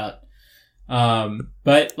like that.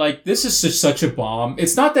 But, like, this is just such a bomb.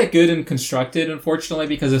 It's not that good and constructed, unfortunately,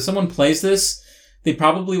 because if someone plays this, they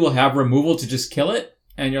probably will have removal to just kill it,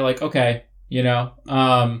 and you're like, okay, you know,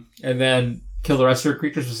 and then kill the rest of your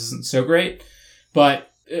creatures, which isn't so great.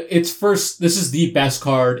 But this is the best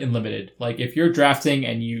card in Limited. Like, if you're drafting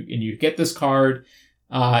and you get this card,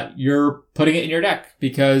 you're putting it in your deck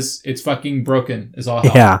because it's fucking broken is all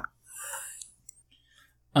hell. Yeah.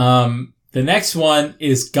 The next one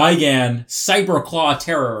is Gigan Cyberclaw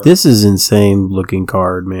Terror. This is insane looking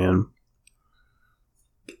card, man.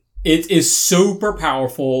 It is super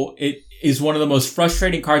powerful. It is one of the most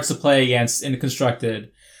frustrating cards to play against in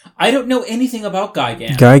Constructed. I don't know anything about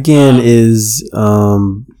Gigan. Gigan is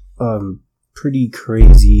pretty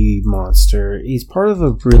crazy monster. He's part of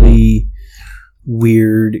a really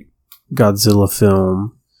weird Godzilla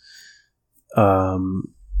film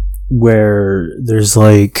where there's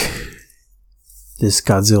like this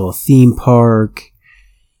Godzilla theme park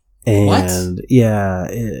and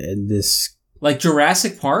and this like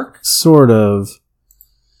Jurassic Park? Sort of.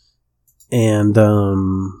 And,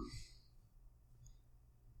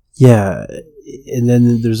 yeah. And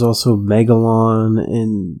then there's also Megalon.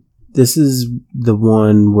 And this is the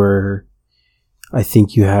one where I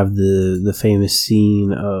think you have the famous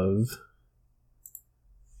scene of...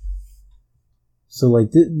 So,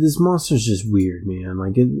 like, this monster's just weird, man.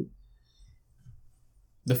 Like,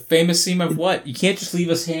 the famous scene of what? You can't just leave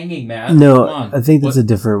us hanging, Matt. No, I think that's a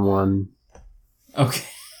different one. Okay.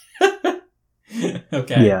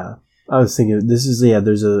 Okay. Yeah, I was thinking this is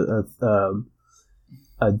there's a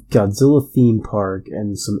Godzilla theme park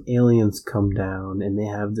and some aliens come down and they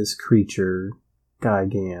have this creature,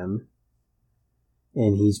 Gigan,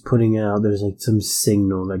 and he's putting out. There's like some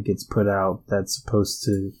signal that gets put out that's supposed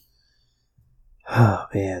to. Oh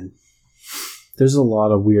man, there's a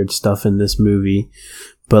lot of weird stuff in this movie,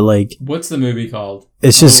 but like, what's the movie called?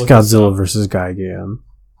 It's just Godzilla versus Gigan.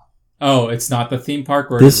 Oh, it's not the theme park?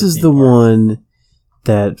 Or This is is the one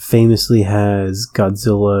that famously has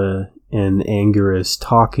Godzilla and Anguirus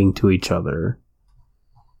talking to each other.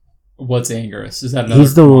 What's Anguirus? Is that another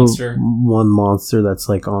He's the monster? one monster that's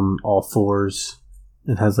like on all fours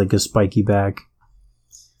and has like a spiky back.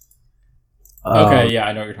 Okay, yeah,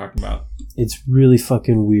 I know what you're talking about. It's really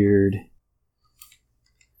fucking weird.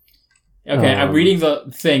 Okay, I'm reading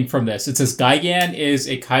the thing from this. It says Gigan is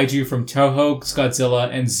a kaiju from Toho's Godzilla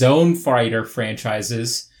and Zone Fighter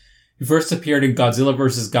franchises, who first appeared in Godzilla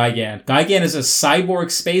vs. Gigan. Gigan is a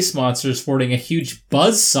cyborg space monster sporting a huge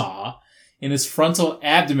buzzsaw in his frontal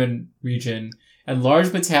abdomen region and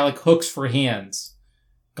large metallic hooks for hands.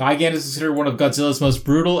 Gigan is considered one of Godzilla's most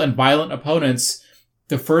brutal and violent opponents,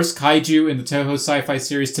 the first kaiju in the Toho sci-fi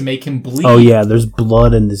series to make him bleed. Oh yeah, there's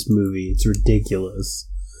blood in this movie. It's ridiculous.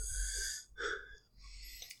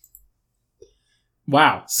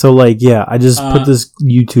 Wow. So like, yeah, I just put this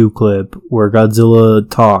YouTube clip where Godzilla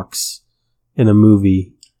talks in a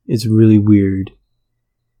movie. It's really weird.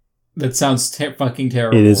 That sounds fucking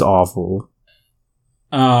terrible. It is awful.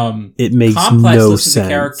 It makes Complex no listed sense. the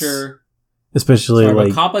character. Especially Sorry,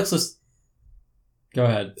 like Complex list. Go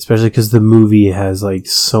ahead. Especially because the movie has like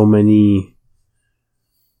so many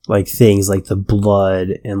like things like the blood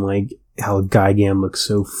and like how Gigan looks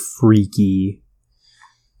so freaky.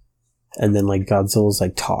 And then like Godzilla's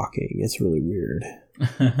like talking. It's really weird.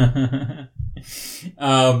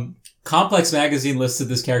 Complex Magazine listed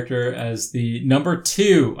this character as the number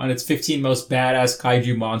 2 on its 15 most badass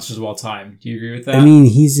kaiju monsters of all time. Do you agree with that? I mean,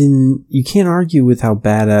 you can't argue with how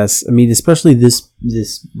badass, I mean, especially this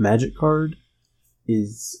magic card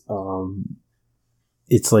is,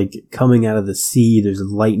 it's like coming out of the sea. There's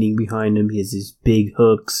lightning behind him. He has these big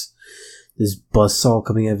hooks, this buzzsaw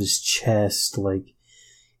coming out of his chest. Like,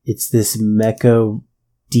 it's this mecha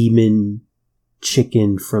demon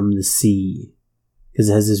chicken from the sea. Because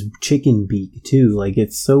it has this chicken beak, too. Like,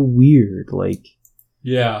 it's so weird. Like...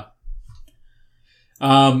 Yeah.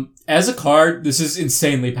 As a card, this is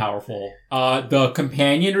insanely powerful. The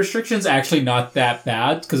companion restriction's actually not that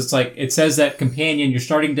bad, because it's like, it says that companion, your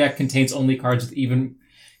starting deck contains only cards with even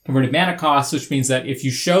converted mana costs, which means that if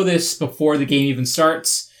you show this before the game even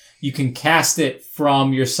starts, you can cast it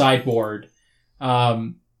from your sideboard.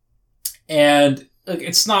 And like,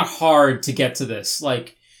 it's not hard to get to this.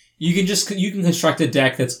 Like, you can construct a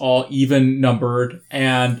deck that's all even numbered,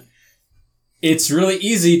 and it's really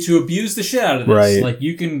easy to abuse the shit out of this. Right. Like,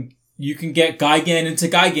 you can get Gigan into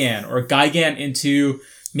Gigan, or Gigan into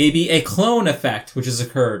maybe a clone effect, which has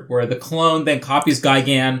occurred, where the clone then copies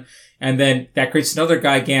Gigan, and then that creates another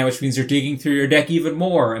Gigan, which means you're digging through your deck even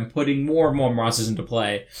more and putting more and more monsters into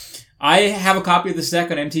play. I have a copy of this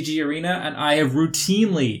deck on MTG Arena, and I have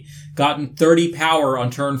routinely gotten 30 power on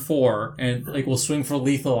turn 4, and like will swing for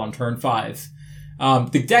lethal on turn 5.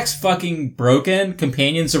 The deck's fucking broken.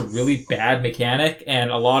 Companion's a really bad mechanic, and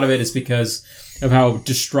a lot of it is because of how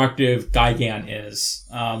destructive Gigan is.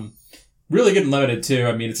 Really good and limited too.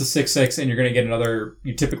 I mean, it's a 6/6, and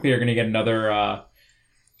you typically are gonna get another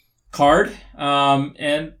card.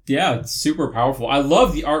 And yeah, it's super powerful. I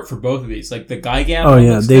love the art for both of these. Like the Gigan. Oh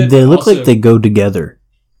yeah, they look like they go together.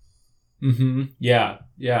 Mm-hmm. Yeah.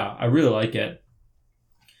 I really like it.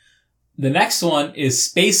 The next one is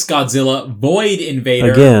Space Godzilla Void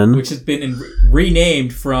Invader, again, which has been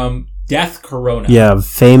renamed from Death Corona. Yeah,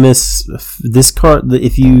 famous. This card.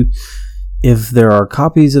 If there are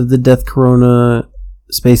copies of the Death Corona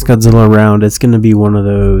Space Godzilla around, it's going to be one of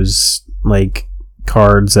those like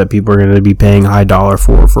cards that people are going to be paying high dollar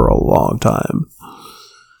for a long time.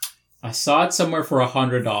 I saw it somewhere for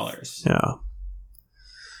 $100. Yeah.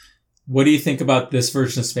 What do you think about this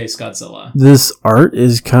version of Space Godzilla? This art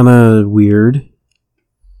is kind of weird.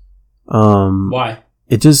 Why?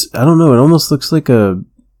 It just, I don't know. It almost looks like it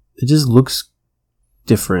just looks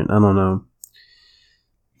different. I don't know.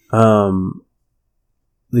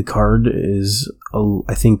 The card is,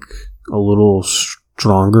 I think, a little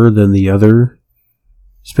stronger than the other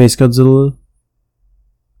Space Godzilla.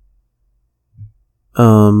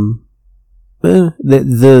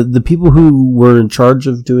 The people who were in charge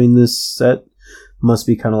of doing this set must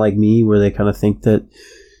be kind of like me, where they kind of think that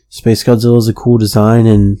Space Godzilla is a cool design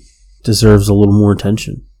and deserves a little more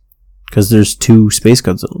attention because there's 2 Space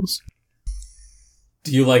Godzillas.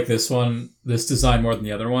 Do you like this design more than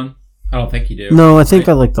the other one? I don't think you do. No, I think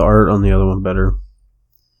I like the art on the other one better.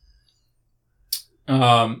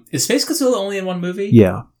 Is Space Godzilla only in one movie?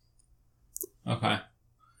 Yeah. Okay.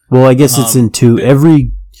 Well, I guess it's in 2.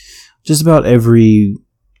 Just about every,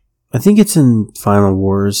 I think it's in Final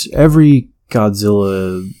Wars. Every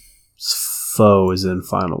Godzilla's foe is in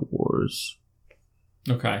Final Wars.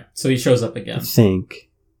 Okay, so he shows up I again. think.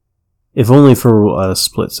 If only for a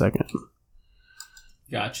split second.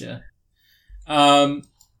 Gotcha.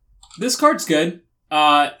 This card's good.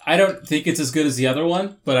 I don't think it's as good as the other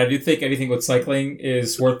one, but I do think anything with cycling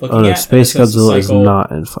is worth looking at. Space Godzilla is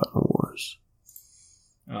not in Final Wars.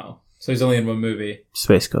 Oh, so he's only in one movie.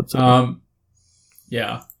 Space Godzilla.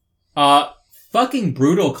 Yeah. Fucking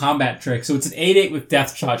brutal combat trick. So it's an 8/8 with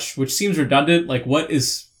Death Touch, which seems redundant. Like, what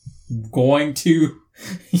is going to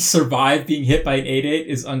survive being hit by an 8/8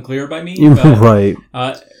 is unclear by me. But, right.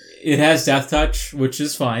 It has Death Touch, which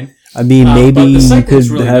is fine. I mean, maybe you could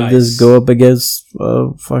really have this go up against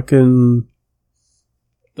fucking...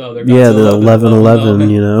 the 1111,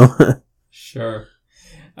 you know? Sure.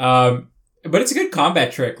 But it's a good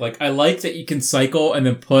combat trick. Like, I like that you can cycle and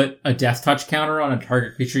then put a Death Touch counter on a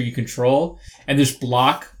target creature you control, and just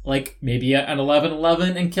block, like, maybe an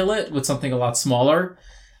 1111 and kill it with something a lot smaller.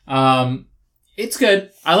 It's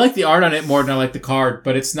good. I like the art on it more than I like the card,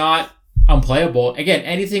 but it's not unplayable. Again,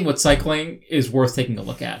 anything with cycling is worth taking a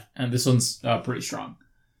look at, and this one's pretty strong.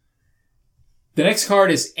 The next card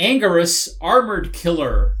is Anguirus, Armored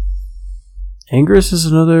Killer. Anguirus is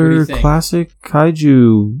another classic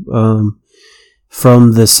kaiju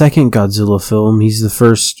from the second Godzilla film. He's the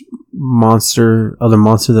first other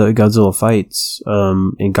monster that Godzilla fights,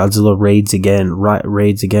 and Godzilla raids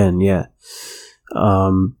again, yeah.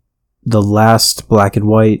 The last black and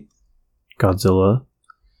white Godzilla.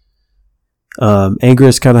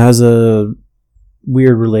 Anguirus kind of has a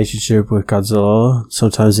weird relationship with Godzilla.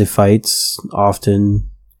 Sometimes they fight, often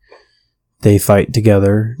they fight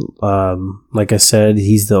together. Like I said,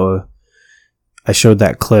 I showed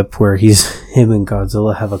that clip where him and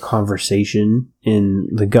Godzilla have a conversation in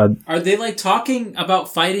the Are they like talking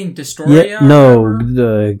about fighting Destoria? Yeah, no,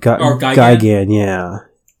 the Gigan, yeah.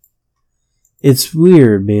 It's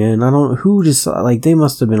weird, man. They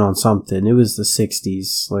must have been on something. It was the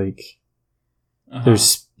 60s, like... Uh-huh.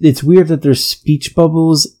 It's weird that there's speech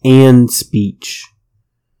bubbles and speech.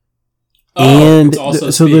 It's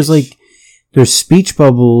also speech. There's speech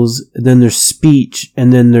bubbles, then there's speech,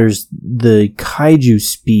 and then there's the kaiju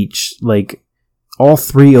speech, like all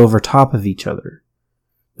three over top of each other.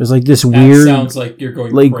 There's like this weird. Sounds like you're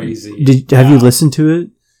going crazy. Have you listened to it?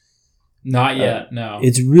 Not yet. No.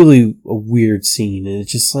 It's really a weird scene, and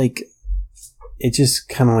it's just like. It's just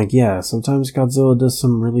kind of like, yeah, sometimes Godzilla does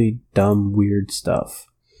some really dumb, weird stuff.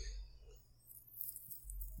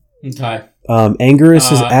 Okay.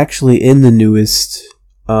 Anguirus is actually in the newest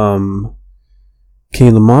King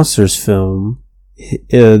of the Monsters film.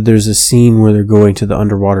 There's a scene where they're going to the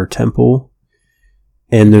underwater temple,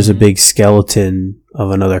 and there's a big skeleton of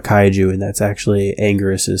another kaiju, and that's actually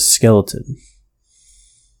Anguirus' skeleton.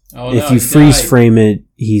 Oh, if you freeze frame it,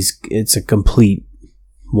 it's a complete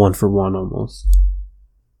 1-for-1 almost.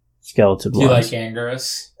 Skeleton. Do you like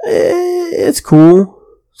Anguirus? It's cool.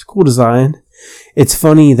 It's a cool design. It's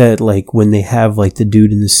funny that like when they have like the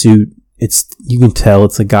dude in the suit, you can tell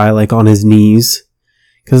it's a guy like on his knees,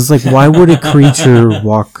 because it's like, why would a creature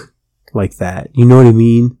walk like that? You know what I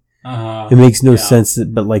mean? It makes no sense,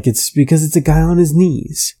 but like it's because it's a guy on his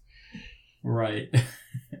knees. Right.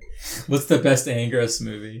 What's the best Anguirus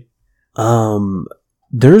movie?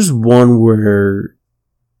 There's one where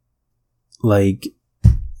like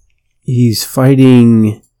he's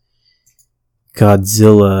fighting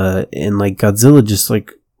Godzilla, and like Godzilla just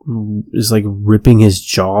like is like ripping his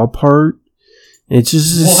jaw apart. And it's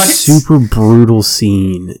just a super brutal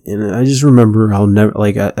scene, and I just remember I'll never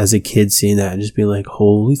like as a kid seeing that and just being like,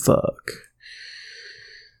 "Holy fuck!"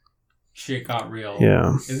 Shit got real.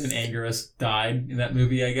 Yeah. And then Anguirus died in that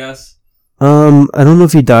movie, I guess. I don't know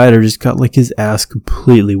if he died or just got like his ass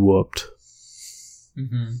completely whooped.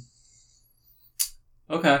 Mm-hmm.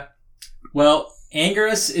 Okay. Well,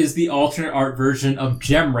 Anguirus is the alternate art version of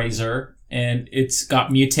Gemrazor, and it's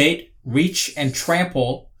got Mutate, Reach, and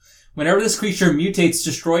Trample. Whenever this creature mutates,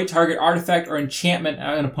 destroy target artifact or enchantment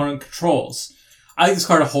an opponent controls. I like this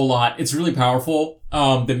card a whole lot. It's really powerful.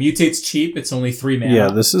 The Mutate's cheap. It's only 3 mana. Yeah,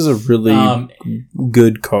 this is a really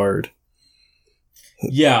good card.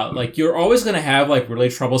 Yeah, like you're always going to have like really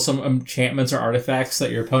troublesome enchantments or artifacts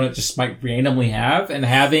that your opponent just might randomly have, and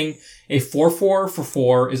having a 4/4 for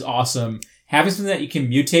 4 is awesome. Having something that you can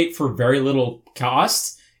mutate for very little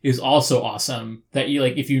cost is also awesome. That you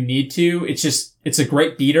like, if you need to, it's a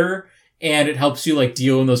great beater, and it helps you like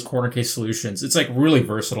deal in those corner case solutions. It's like really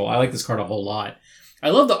versatile. I like this card a whole lot. I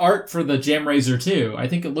love the art for the Gemrazor too. I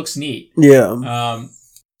think it looks neat. Yeah.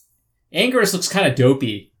 Anguirus looks kind of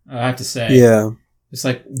dopey, I have to say. Yeah. It's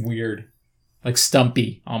like weird. Like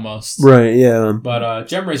stumpy almost. Right, yeah. But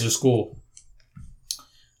Gemrazor's cool.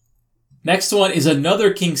 Next one is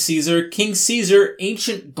another King Caesar. King Caesar,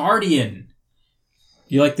 Ancient Guardian.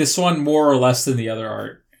 You like this one more or less than the other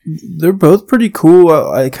art? They're both pretty cool.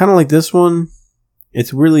 I kind of like this one.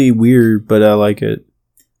 It's really weird, but I like it.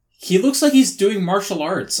 He looks like he's doing martial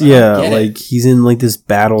arts. Like he's in like this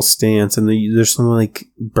battle stance, and there's some like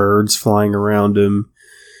birds flying around him.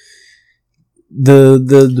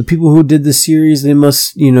 The people who did the series, they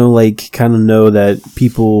must, like kind of know that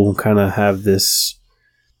people kind of have this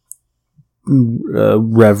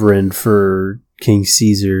reverend for King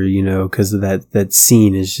Caesar, because of that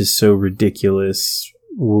scene is just so ridiculous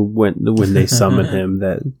when they summon him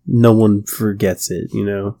that no one forgets it,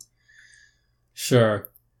 Sure.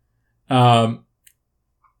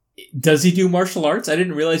 Does he do martial arts? I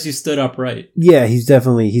didn't realize he stood upright. Yeah, he's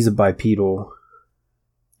a bipedal.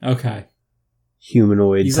 Okay.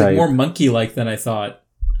 Humanoid He's type. like more monkey-like than I thought.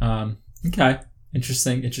 Okay.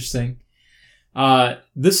 Interesting.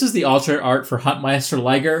 This is the alternate art for Huntmeister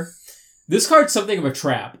Liger. This card's something of a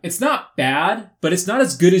trap. It's not bad, but it's not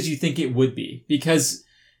as good as you think it would be, because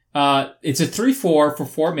it's a 3/4 for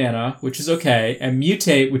 4 mana, which is okay, and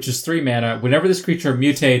Mutate, which is 3 mana. Whenever this creature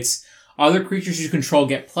mutates, other creatures you control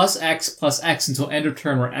get +X until end of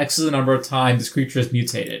turn, where X is the number of times this creature is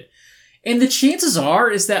mutated. And the chances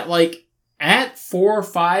is that, like, at 4,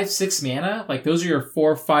 5, 6 mana, like those are your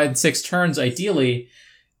 4, 5, and 6 turns ideally,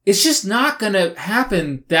 it's just not gonna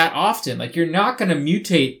happen that often. Like, you're not gonna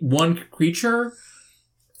mutate one creature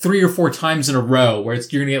 3 or 4 times in a row where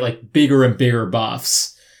you're gonna get like bigger and bigger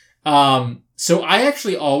buffs. So I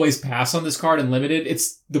actually always pass on this card in limited.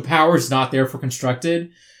 The power's not there for constructed.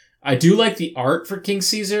 I do like the art for King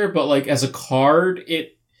Caesar, but like as a card,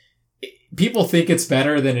 people think it's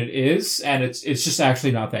better than it is, and it's just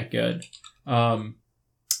actually not that good.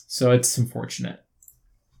 So it's unfortunate.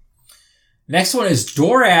 Next one is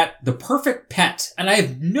Dorat, the Perfect Pet, and I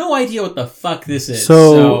have no idea what the fuck this is.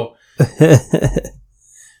 So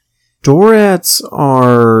Dorats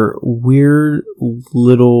are weird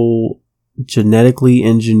little genetically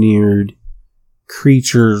engineered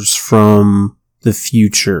creatures from the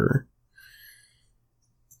future.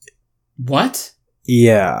 What?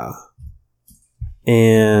 Yeah.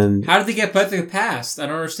 And how did they get back to the past? I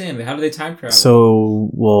don't understand. How do they time travel?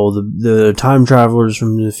 So, well, the time travelers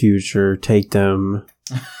from the future take them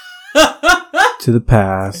to the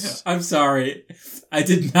past. I'm sorry. I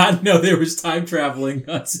did not know there was time traveling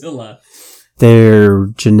Godzilla. They're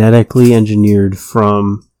genetically engineered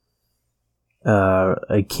from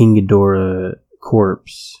a King Ghidorah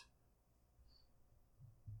corpse.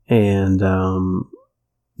 And,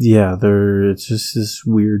 it's just this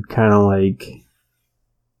weird kind of like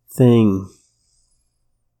thing.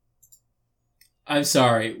 I'm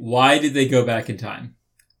sorry. Why did they go back in time?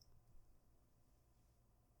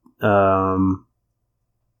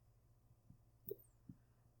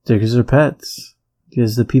 Because they're pets.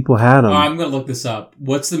 Because the people had them. Oh, I'm gonna look this up.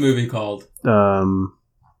 What's the movie called? Godzilla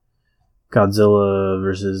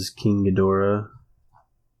versus King Ghidorah.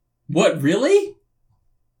 What, really?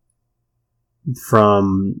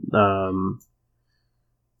 From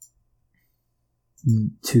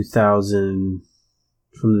 2000,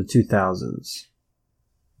 from the 2000s.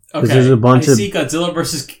 Okay, there's a bunch I see Godzilla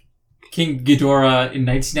versus King Ghidorah in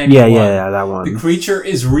 1991. Yeah, that one. The creature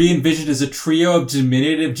is re-envisioned as a trio of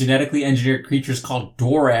diminutive, genetically engineered creatures called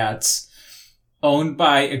Dorats, owned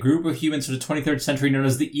by a group of humans from the 23rd century known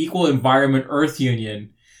as the Equal Environment Earth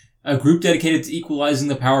Union, a group dedicated to equalizing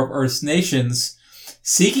the power of Earth's nations,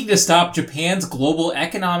 seeking to stop Japan's global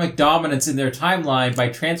economic dominance in their timeline by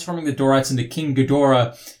transforming the Dorats into King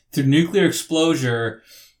Ghidorah through nuclear explosion.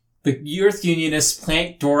 The Earth Unionists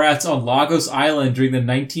plant Dorats on Lagos Island during the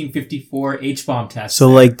 1954 H-bomb test. So,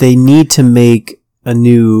 like, they need to make a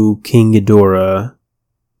new King Ghidorah.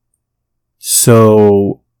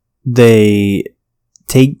 So, they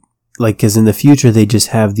take, like, because in the future they just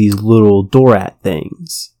have these little Dorat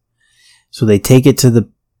things. So they take it to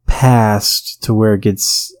the past to where it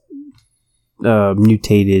gets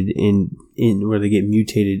mutated in where they get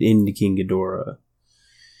mutated into King Ghidorah.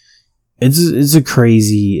 It's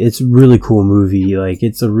a really cool movie. Like,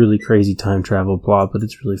 it's a really crazy time travel plot, but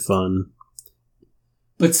it's really fun.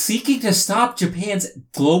 But seeking to stop Japan's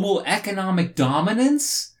global economic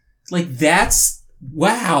dominance? Like, that's...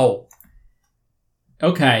 Wow.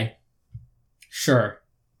 Okay. Sure.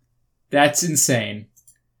 That's insane.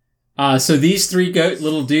 So these three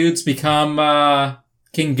little dudes become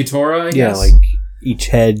King Ghidorah, I guess? Yeah, like, each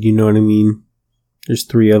head, you know what I mean? There's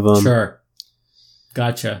 3 of them. Sure.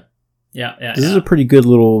 Gotcha. Yeah. This is a pretty good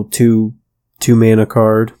little two mana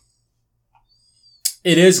card.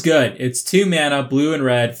 It is good. It's 2 mana, blue and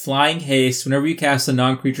red, flying haste. Whenever you cast a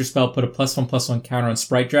non-creature spell, put a +1/+1 counter on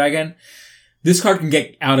Sprite Dragon. This card can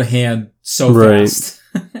get out of hand so fast.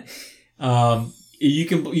 You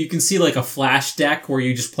can see like a flash deck where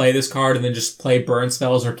you just play this card and then just play burn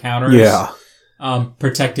spells or counters. Yeah.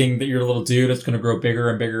 Protecting your little dude. It's going to grow bigger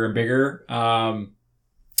and bigger and bigger.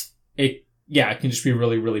 It can just be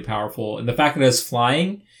really, really powerful. And the fact that it has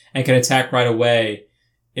flying and can attack right away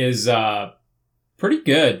is pretty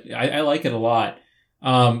good. I like it a lot.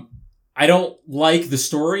 I don't like the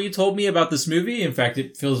story you told me about this movie. In fact,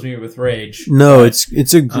 it fills me with rage. No, it's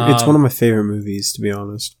one of my favorite movies, to be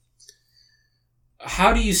honest.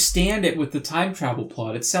 How do you stand it with the time travel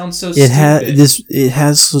plot? It sounds so stupid. It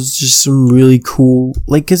has just some really cool,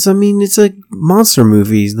 like, cause I mean, it's like monster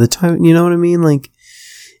movies. The time, you know what I mean? Like,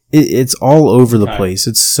 it's all over the place.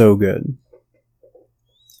 It's so good.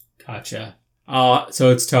 Gotcha.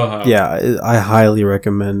 So it's Toho. Yeah, I highly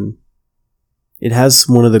recommend. It has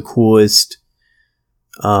one of the coolest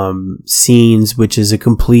scenes, which is a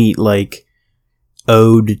complete like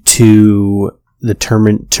ode to the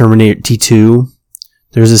Terminator T2.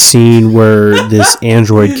 There's a scene where this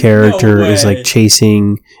android character is like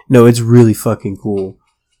chasing. No, it's really fucking cool.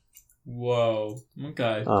 Whoa.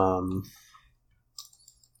 Okay.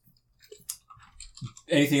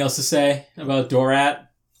 Anything else to say about Dorat?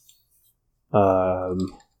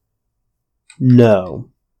 No.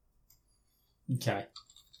 Okay.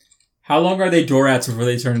 How long are they Dorats before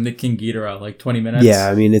they turn into King Ghidorah? Like 20 minutes? Yeah,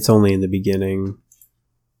 I mean, it's only in the beginning.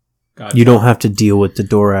 Gotcha. You don't have to deal with the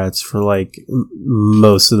Dorats for like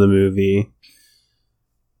most of the movie.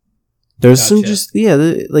 There's some just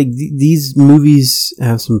these movies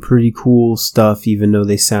have some pretty cool stuff, even though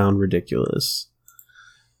they sound ridiculous.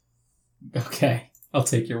 Okay, I'll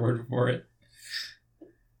take your word for it.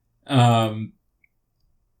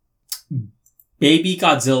 Baby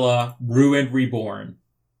Godzilla, Ruined Reborn.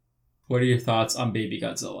 What are your thoughts on Baby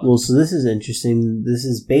Godzilla? Well, so this is interesting. This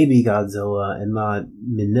is Baby Godzilla and not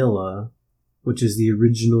Minilla, which is the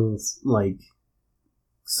original, like,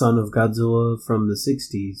 son of Godzilla from the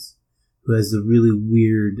 60s, who has the really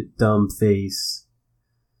weird, dumb face.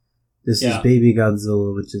 This is Baby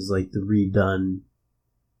Godzilla, which is, like, the redone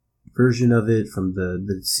version of it from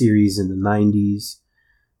the series in the 90s.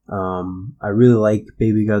 I really like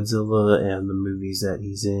Baby Godzilla and the movies that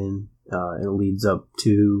he's in. It leads up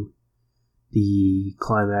to the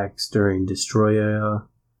climax during Destroya.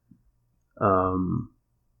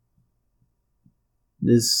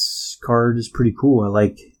 This card is pretty cool. I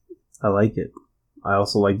like it. I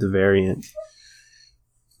also like the variant.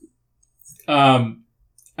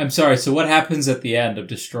 I'm sorry, so what happens at the end of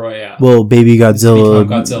Destroya? Well, Baby Godzilla.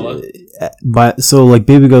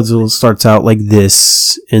 Baby Godzilla starts out like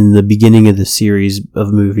this in the beginning of the series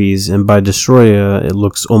of movies, and by Destroya, it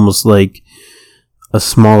looks almost like a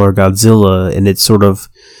smaller Godzilla, and it sort of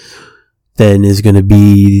then is going to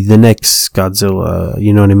be the next Godzilla.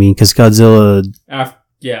 You know what I mean? Because Godzilla,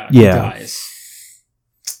 dies.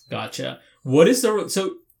 Gotcha.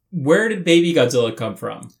 So where did Baby Godzilla come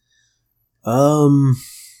from?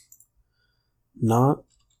 Not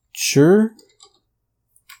sure.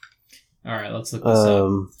 All right, let's look this up.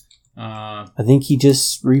 I think he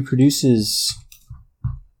just reproduces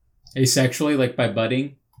asexually, like by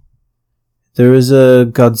budding. There is a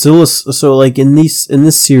Godzilla. So, like in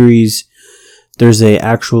this series, there's a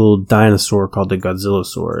actual dinosaur called the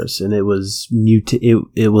Godzillasaurus, and it was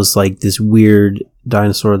It was like this weird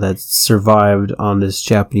dinosaur that survived on this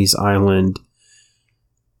Japanese island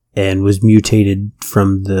and was mutated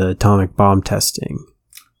from the atomic bomb testing.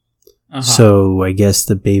 Uh-huh. So I guess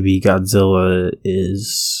the Baby Godzilla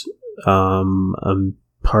is a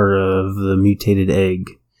part of the mutated egg.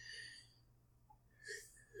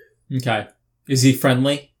 Okay. Is he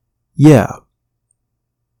friendly? Yeah.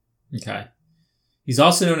 Okay. He's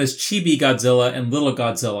also known as Chibi Godzilla and Little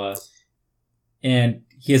Godzilla. And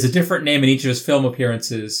he has a different name in each of his film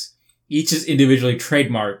appearances. Each is individually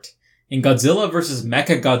trademarked. In Godzilla vs.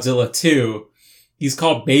 Mecha Godzilla 2, he's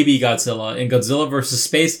called Baby Godzilla. In Godzilla vs.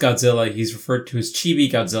 Space Godzilla, he's referred to as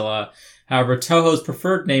Chibi Godzilla. However, Toho's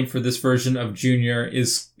preferred name for this version of Junior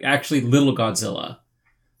is actually Little Godzilla.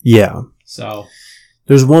 Yeah. So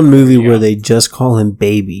there's one movie where they just call him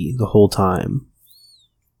Baby the whole time.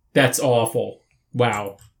 That's awful.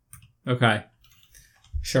 Wow. Okay.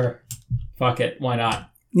 Sure. Fuck it. Why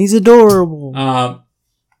not? He's adorable.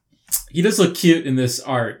 He does look cute in this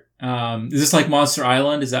art. Is this like Monster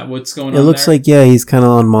Island? Is that what's going on? It looks like, he's kind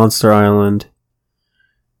of on Monster Island.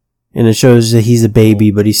 And it shows that he's a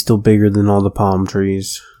baby, but he's still bigger than all the palm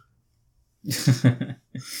trees.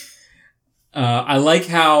 I like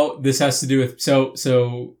how this has to do with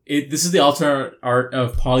this is the alternate art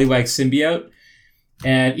of Poliwag Symbiote,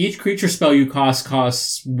 and each creature spell you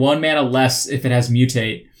costs 1 mana less if it has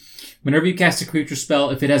mutate. Whenever you cast a creature spell,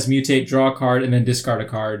 if it has mutate, draw a card and then discard a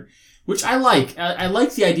card, which I like. I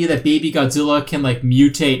like the idea that Baby Godzilla can like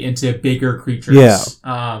mutate into bigger creatures. Yeah,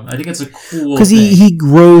 I think it's a cool because he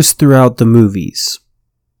grows throughout the movies,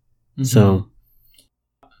 so.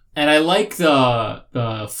 And I like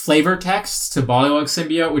the flavor text to Poliwag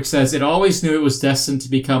Symbiote, which says it always knew it was destined to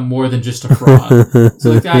become more than just a fraud.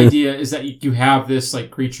 So like the idea is that you have this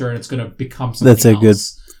like creature and it's going to become something else. That's a good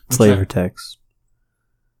flavor text.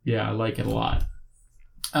 Yeah, I like it a lot.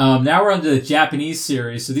 Now we're on to the Japanese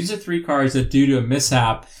series. So these are 3 cards that, due to a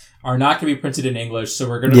mishap, are not going to be printed in English. So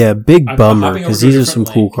we're going to... Yeah, big bummer, because these are some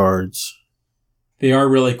cool cards. They are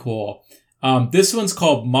really cool. This one's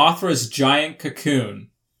called Mothra's Giant Cocoon.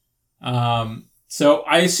 So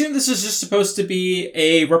I assume this is just supposed to be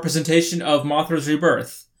a representation of Mothra's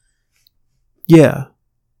rebirth. Yeah.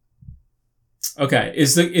 Okay.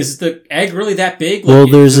 Is the egg really that big? Well,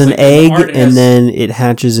 there's an egg, and then it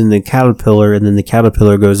hatches in the caterpillar, and then the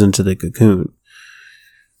caterpillar goes into the cocoon.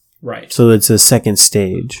 Right. So it's a second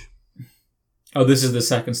stage. Oh, this is the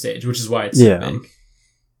second stage, which is why it's so big.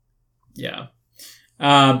 Yeah.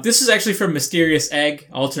 This is actually from Mysterious Egg,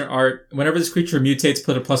 alternate art. Whenever this creature mutates,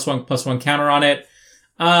 put a +1/+1 counter on it.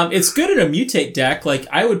 It's good in a mutate deck. Like,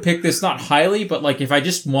 I would pick this not highly, but like if I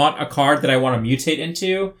just want a card that I want to mutate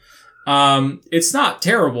into, it's not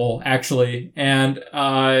terrible actually, and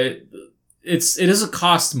it doesn't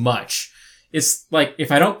cost much. It's like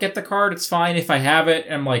if I don't get the card, it's fine. If I have it,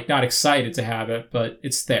 I'm like not excited to have it, but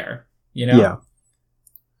it's there. You know? Yeah.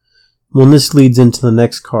 Well, this leads into the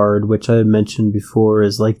next card, which I mentioned before,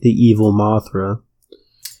 is like the evil Mothra.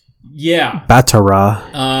 Yeah.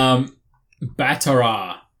 Batara.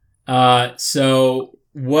 Batara. So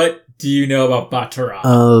what do you know about Batara?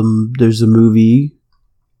 There's a movie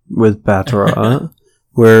with Batara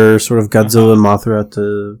where sort of Godzilla and Mothra have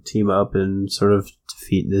to team up and sort of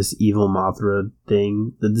defeat this evil Mothra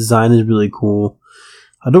thing. The design is really cool.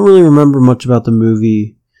 I don't really remember much about the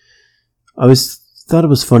movie. I always thought it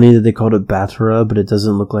was funny that they called it Batara, but it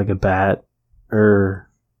doesn't look like a bat or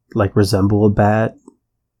like resemble a bat.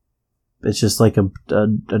 It's just like a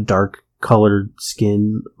dark colored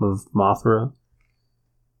skin of Mothra.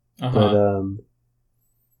 But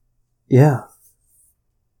yeah.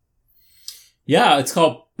 Yeah, it's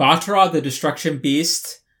called Batara the Destruction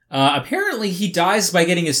Beast. Apparently he dies by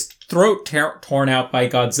getting his throat torn out by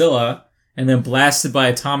Godzilla and then blasted by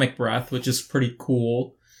atomic breath, which is pretty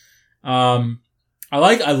cool.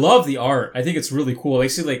 I love the art. I think it's really cool.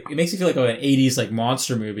 It makes me feel like an 80s like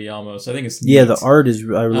monster movie almost. I think it's neat. Yeah, the art is,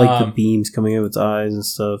 I like the beams coming out of its eyes and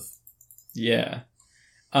stuff. Yeah.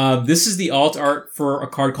 This is the alt art for a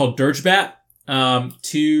card called Dirgebat.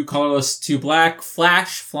 2 colorless, 2 black,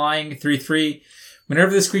 flash, flying, 3/3.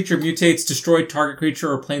 Whenever this creature mutates, destroy target creature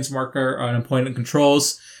or planesmarker an opponent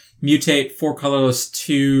controls. Mutate 4 colorless,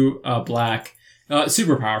 2 black.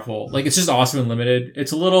 Super powerful. Like, it's just awesome and limited.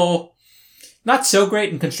 It's a little not so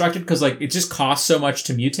great and constructed because like it just costs so much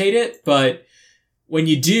to mutate it, but when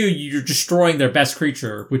you do, you're destroying their best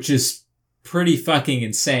creature, which is pretty fucking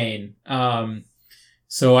insane.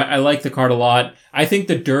 So I like the card a lot. I think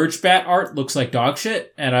the Dirgebat art looks like dog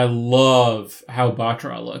shit, and I love how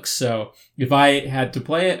Batara looks. So if I had to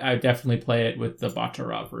play it, I'd definitely play it with the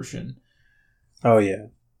Batara version. Oh yeah.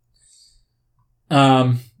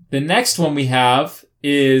 The next one we have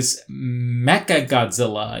is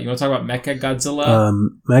Mechagodzilla. You want to talk about Mechagodzilla?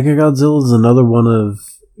 Mechagodzilla is another one of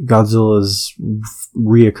Godzilla's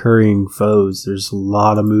reoccurring foes. There's a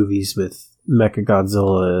lot of movies with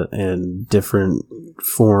Mechagodzilla and different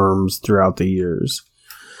forms throughout the years.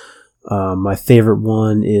 My favorite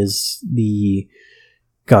one is the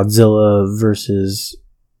Godzilla versus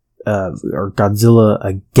or Godzilla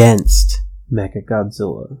against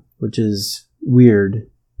Mechagodzilla, which is weird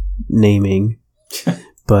naming.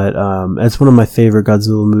 But that's one of my favorite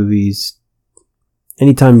Godzilla movies.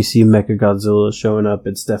 Anytime you see Mechagodzilla showing up,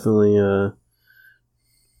 it's definitely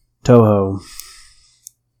Toho.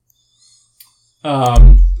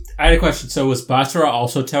 I had a question. So was Batara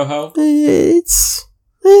also Toho?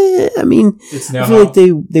 I mean, I feel like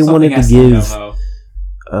they wanted to give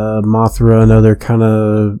Mothra another kind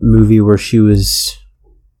of movie where she was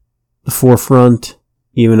the forefront,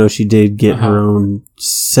 even though she did get her own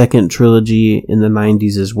second trilogy in the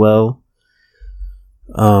 90s as well.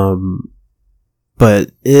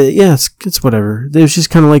 But it's whatever. There's just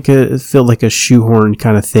kind of like it felt like a shoehorn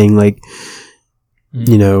kind of thing. Like,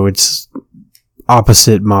 you know, it's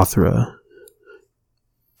opposite Mothra.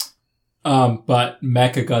 But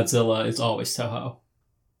Mecha Godzilla is always Toho.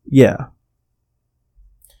 Yeah.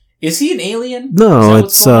 Is he an alien? No,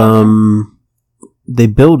 it's they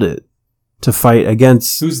build it to fight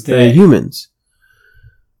against the humans.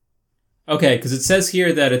 Okay, because it says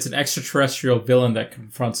here that it's an extraterrestrial villain that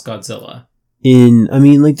confronts Godzilla.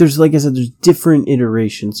 There's, like I said, there's different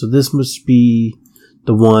iterations. So this must be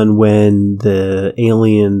the one when the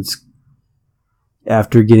aliens,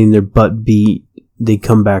 after getting their butt beat, they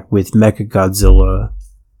come back with Mechagodzilla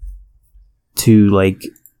to, like,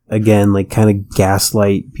 again, like, kind of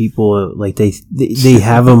gaslight people. Like, they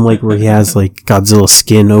have him, like, where he has, like, Godzilla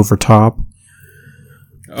skin over top.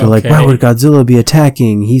 They're like, why would Godzilla be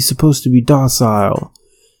attacking? He's supposed to be docile.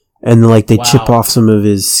 And like they chip off some of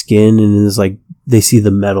his skin, and it's like they see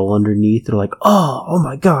the metal underneath. They're like, oh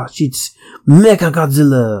my gosh, it's Mecha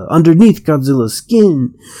Godzilla underneath Godzilla's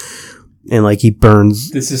skin. And like he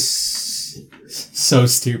burns. This is so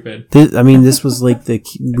stupid. This was like the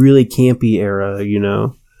really campy era,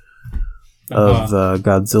 of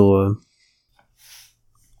Godzilla.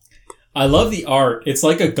 I love the art. It's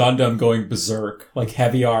like a Gundam going berserk, like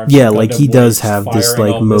heavy arms. Yeah, like he does have this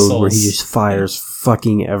like mode where he just fires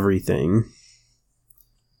fucking everything.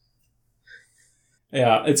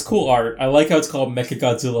 Yeah, it's cool art. I like how it's called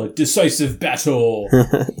Mechagodzilla Decisive Battle.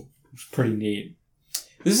 It's pretty neat.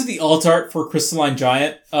 This is the alt art for Crystalline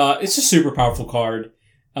Giant. It's a super powerful card.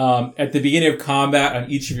 At the beginning of combat,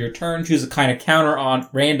 on each of your turns, choose a kind of counter on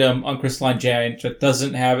random on Crystalline Giant that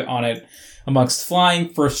doesn't have it on it. Amongst flying,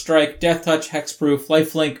 first strike, death touch, hexproof,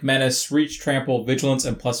 lifelink, menace, reach, trample, vigilance,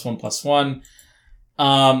 and +1/+1.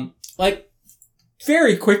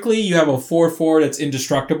 Very quickly, you have a 4/4 that's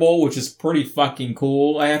indestructible, which is pretty fucking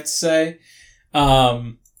cool, I have to say.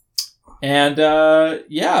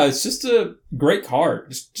 It's just a great card.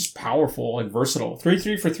 It's just powerful and versatile.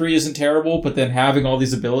 3/3 for 3 isn't terrible, but then having all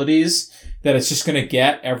these abilities that it's just gonna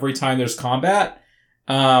get every time there's combat,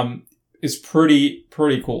 is pretty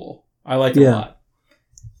cool. I like it a lot.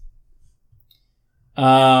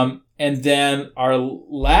 And then our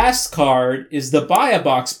last card is the Buy a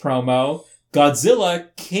Box promo, Godzilla,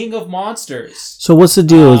 King of Monsters. So what's the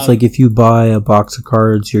deal? It's like if you buy a box of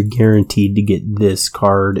cards, you're guaranteed to get this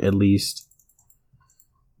card at least.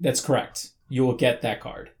 That's correct. You will get that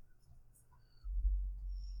card.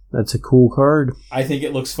 That's a cool card. I think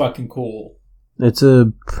it looks fucking cool. It's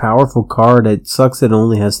a powerful card. It sucks that it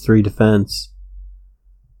only has 3 defense.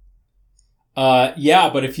 But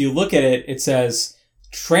if you look at it, it says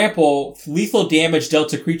trample, lethal damage dealt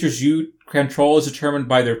to creatures you control is determined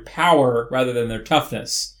by their power rather than their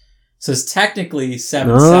toughness. So it's technically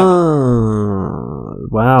 7/7. Oh,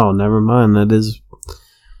 wow, never mind. That is,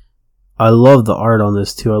 I love the art on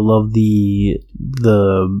this too. I love the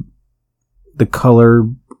color,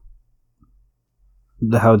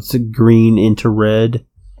 how it's green into red.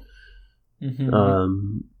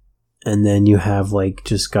 Mm-hmm. And then you have like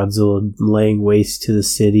just Godzilla laying waste to the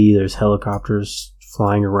city. There's helicopters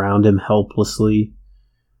flying around him helplessly.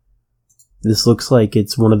 This looks like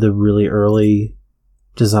it's one of the really early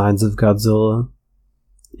designs of Godzilla.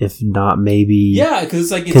 If not, maybe... Yeah, because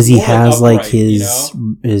it's like... Because he has like his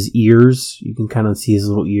ears. You can kind of see his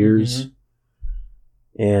little ears.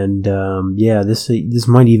 Mm-hmm. And this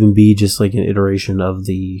might even be just like an iteration of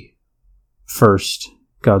the first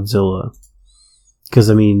Godzilla. Because,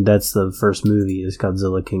 that's the first movie, is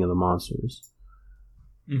Godzilla, King of the Monsters.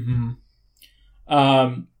 Mm-hmm.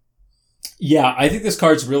 I think this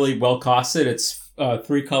card's really well costed. It's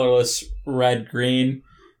 3 colorless, red, green.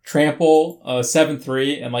 Trample,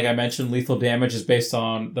 7/3, and like I mentioned, lethal damage is based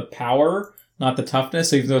on the power, not the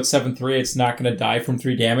toughness. So even though it's 7/3, it's not going to die from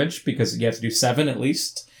 3 damage, because you have to do 7 at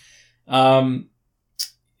least.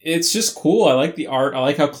 It's just cool. I like the art. I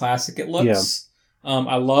like how classic it looks. Yeah.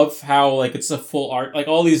 I love how, like, it's a full art, like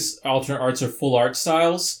all these alternate arts are full art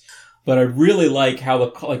styles, but I really like how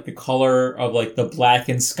the color of like the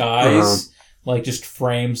blackened skies, like just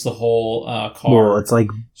frames the whole, card. Well, it's like,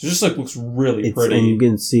 so it just like looks really pretty. And you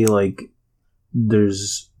can see like, I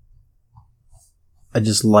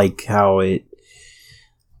just like how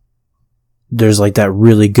there's like that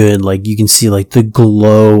really good, like you can see like the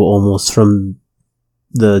glow almost from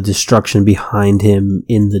the destruction behind him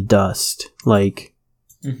in the dust, like.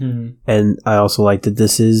 Mm-hmm. And I also like that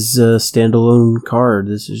this is a standalone card.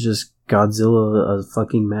 This is just Godzilla, a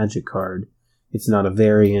fucking magic card. It's not a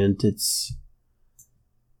variant. It's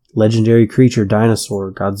legendary creature,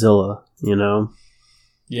 dinosaur, Godzilla,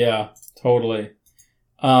 Yeah, totally.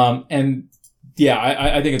 I think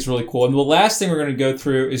it's really cool. And the last thing we're going to go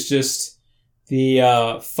through is just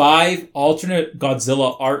the 5 alternate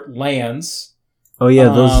Godzilla art lands. Oh yeah,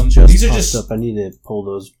 those just these are popped just up. I need to pull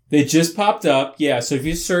those. They just popped up. Yeah, so if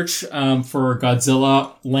you search for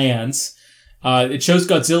Godzilla lands, it shows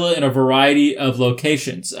Godzilla in a variety of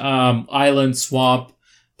locations: island, swamp,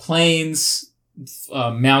 plains,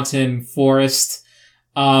 mountain, forest.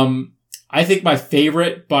 I think my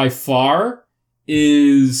favorite by far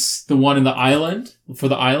is the one in the island. For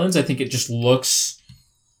the islands, I think it just looks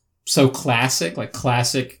so classic, like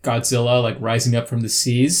classic Godzilla, like rising up from the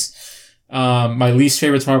seas. My least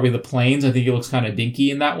favorite's probably the plains. I think it looks kind of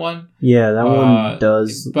dinky in that one. Yeah, that one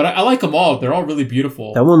does. But I like them all. They're all really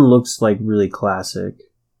beautiful. That one looks like really classic.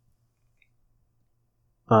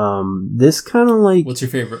 This kind of like... What's your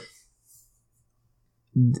favorite?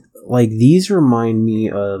 Like, these remind me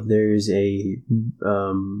of... There's a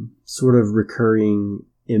sort of recurring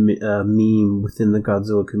meme within the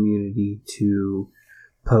Godzilla community to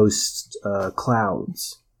post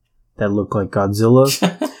clouds that look like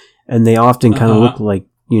Godzilla. And they often kind of look like,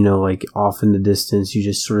 you know, like off in the distance, you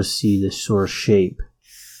just sort of see this sort of shape.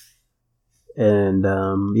 And,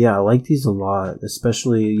 yeah, I like these a lot.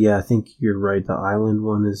 Especially, yeah, I think you're right. The island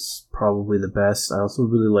one is probably the best. I also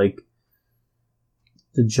really like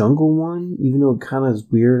the jungle one, even though it kind of is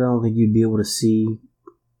weird. I don't think you'd be able to see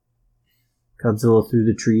Godzilla through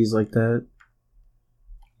the trees like that.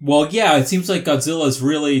 Well, yeah, it seems like Godzilla is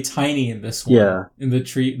really tiny in this one. Yeah. In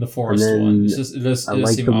the forest one. I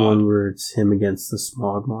like the one where it's him against the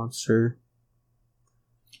smog monster.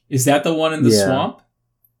 Is that the one in the swamp?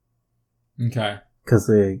 Okay. Because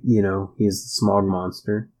he's the smog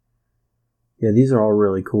monster. Yeah, these are all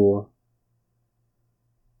really cool.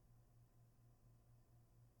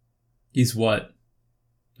 He's what?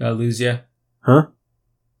 Did I lose you? Huh?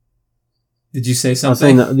 Did you say something? I was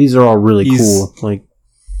saying that these are all really cool. Like,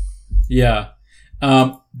 yeah.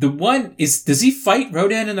 The one does he fight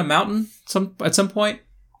Rodan in a mountain at some point?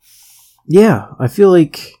 Yeah, I feel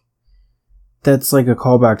like that's like a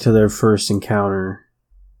callback to their first encounter.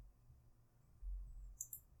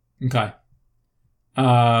 Okay.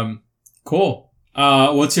 Cool.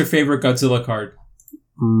 What's your favorite Godzilla card?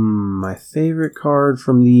 My favorite card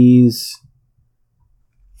from these...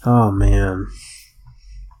 Oh, man.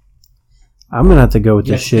 I'm gonna have to go with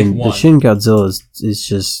the Shin. The Shin Godzilla is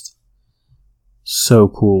just so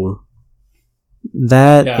cool.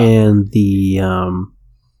 That and the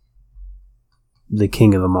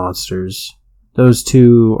King of the Monsters. Those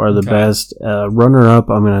two are the best. Runner up,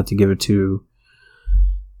 I'm gonna have to give it to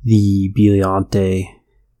the Billante.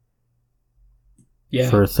 Yeah.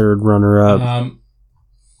 For a third runner up.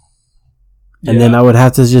 And then I would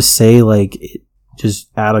have to just say, like,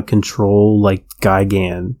 just out of control, like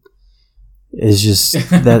Gigan is just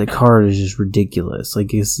that card is just ridiculous.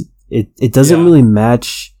 Like it doesn't really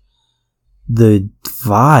match the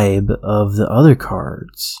vibe of the other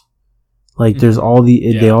cards. Like there's all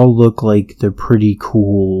they all look like they're pretty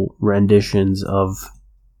cool renditions of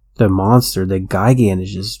the monster. The Gigan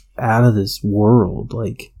is just out of this world.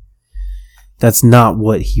 Like that's not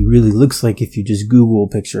what he really looks like if you just Google a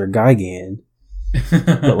picture of Gigan.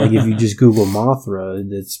 But like if you just Google Mothra,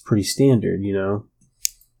 that's pretty standard, you know?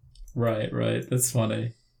 Right. That's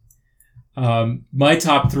funny. My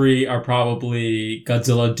top three are probably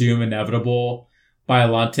Godzilla, Doom, Inevitable,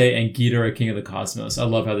 Biollante, and Ghidorah, King of the Cosmos. I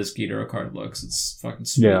love how this Ghidorah card looks. It's fucking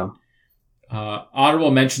sweet. Yeah.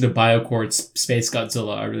 Honorable mention to Biochord's Space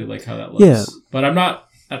Godzilla. I really like how that looks. Yeah. But I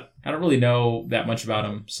don't really know that much about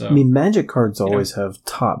him. So I mean, Magic cards always have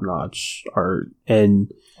top-notch art,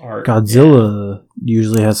 and Godzilla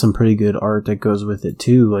usually has some pretty good art that goes with it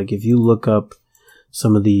too. Like if you look up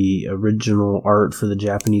some of the original art for the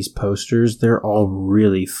Japanese posters, they're all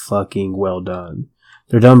really fucking well done.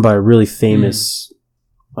 They're done by a really famous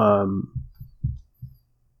poster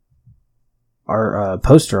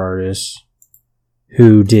artist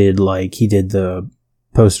who did the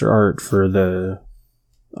poster art for the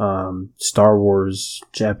Star Wars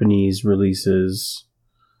Japanese releases,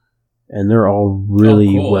 and they're all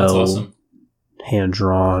really well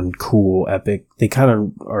hand-drawn, cool, epic. They kind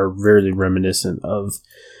of are very reminiscent of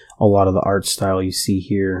a lot of the art style you see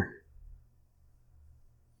here.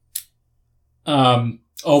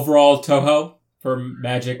 Overall, Toho for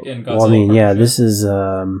Magic and Godzilla. Well, I mean, yeah, this is,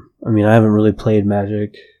 I haven't really played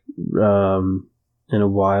Magic in a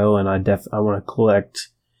while, and I want to collect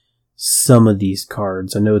some of these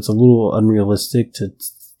cards. I know it's a little unrealistic to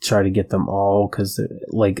try to get them all because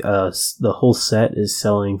the whole set is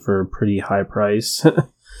selling for a pretty high price.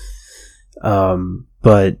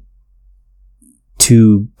 But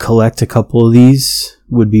to collect a couple of these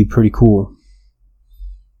would be pretty cool.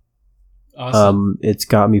 Awesome. It's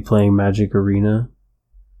got me playing Magic Arena.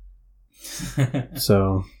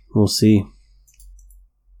 So we'll see.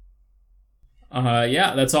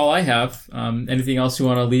 Yeah, that's all I have. Anything else you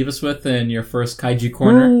want to leave us with in your first Kaiju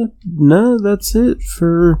Corner? No, that's it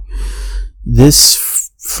for this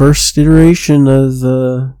first iteration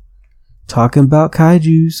of talking about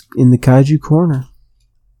kaijus in the Kaiju Corner.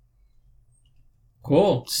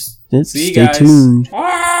 Cool. Stay See you guys. tuned.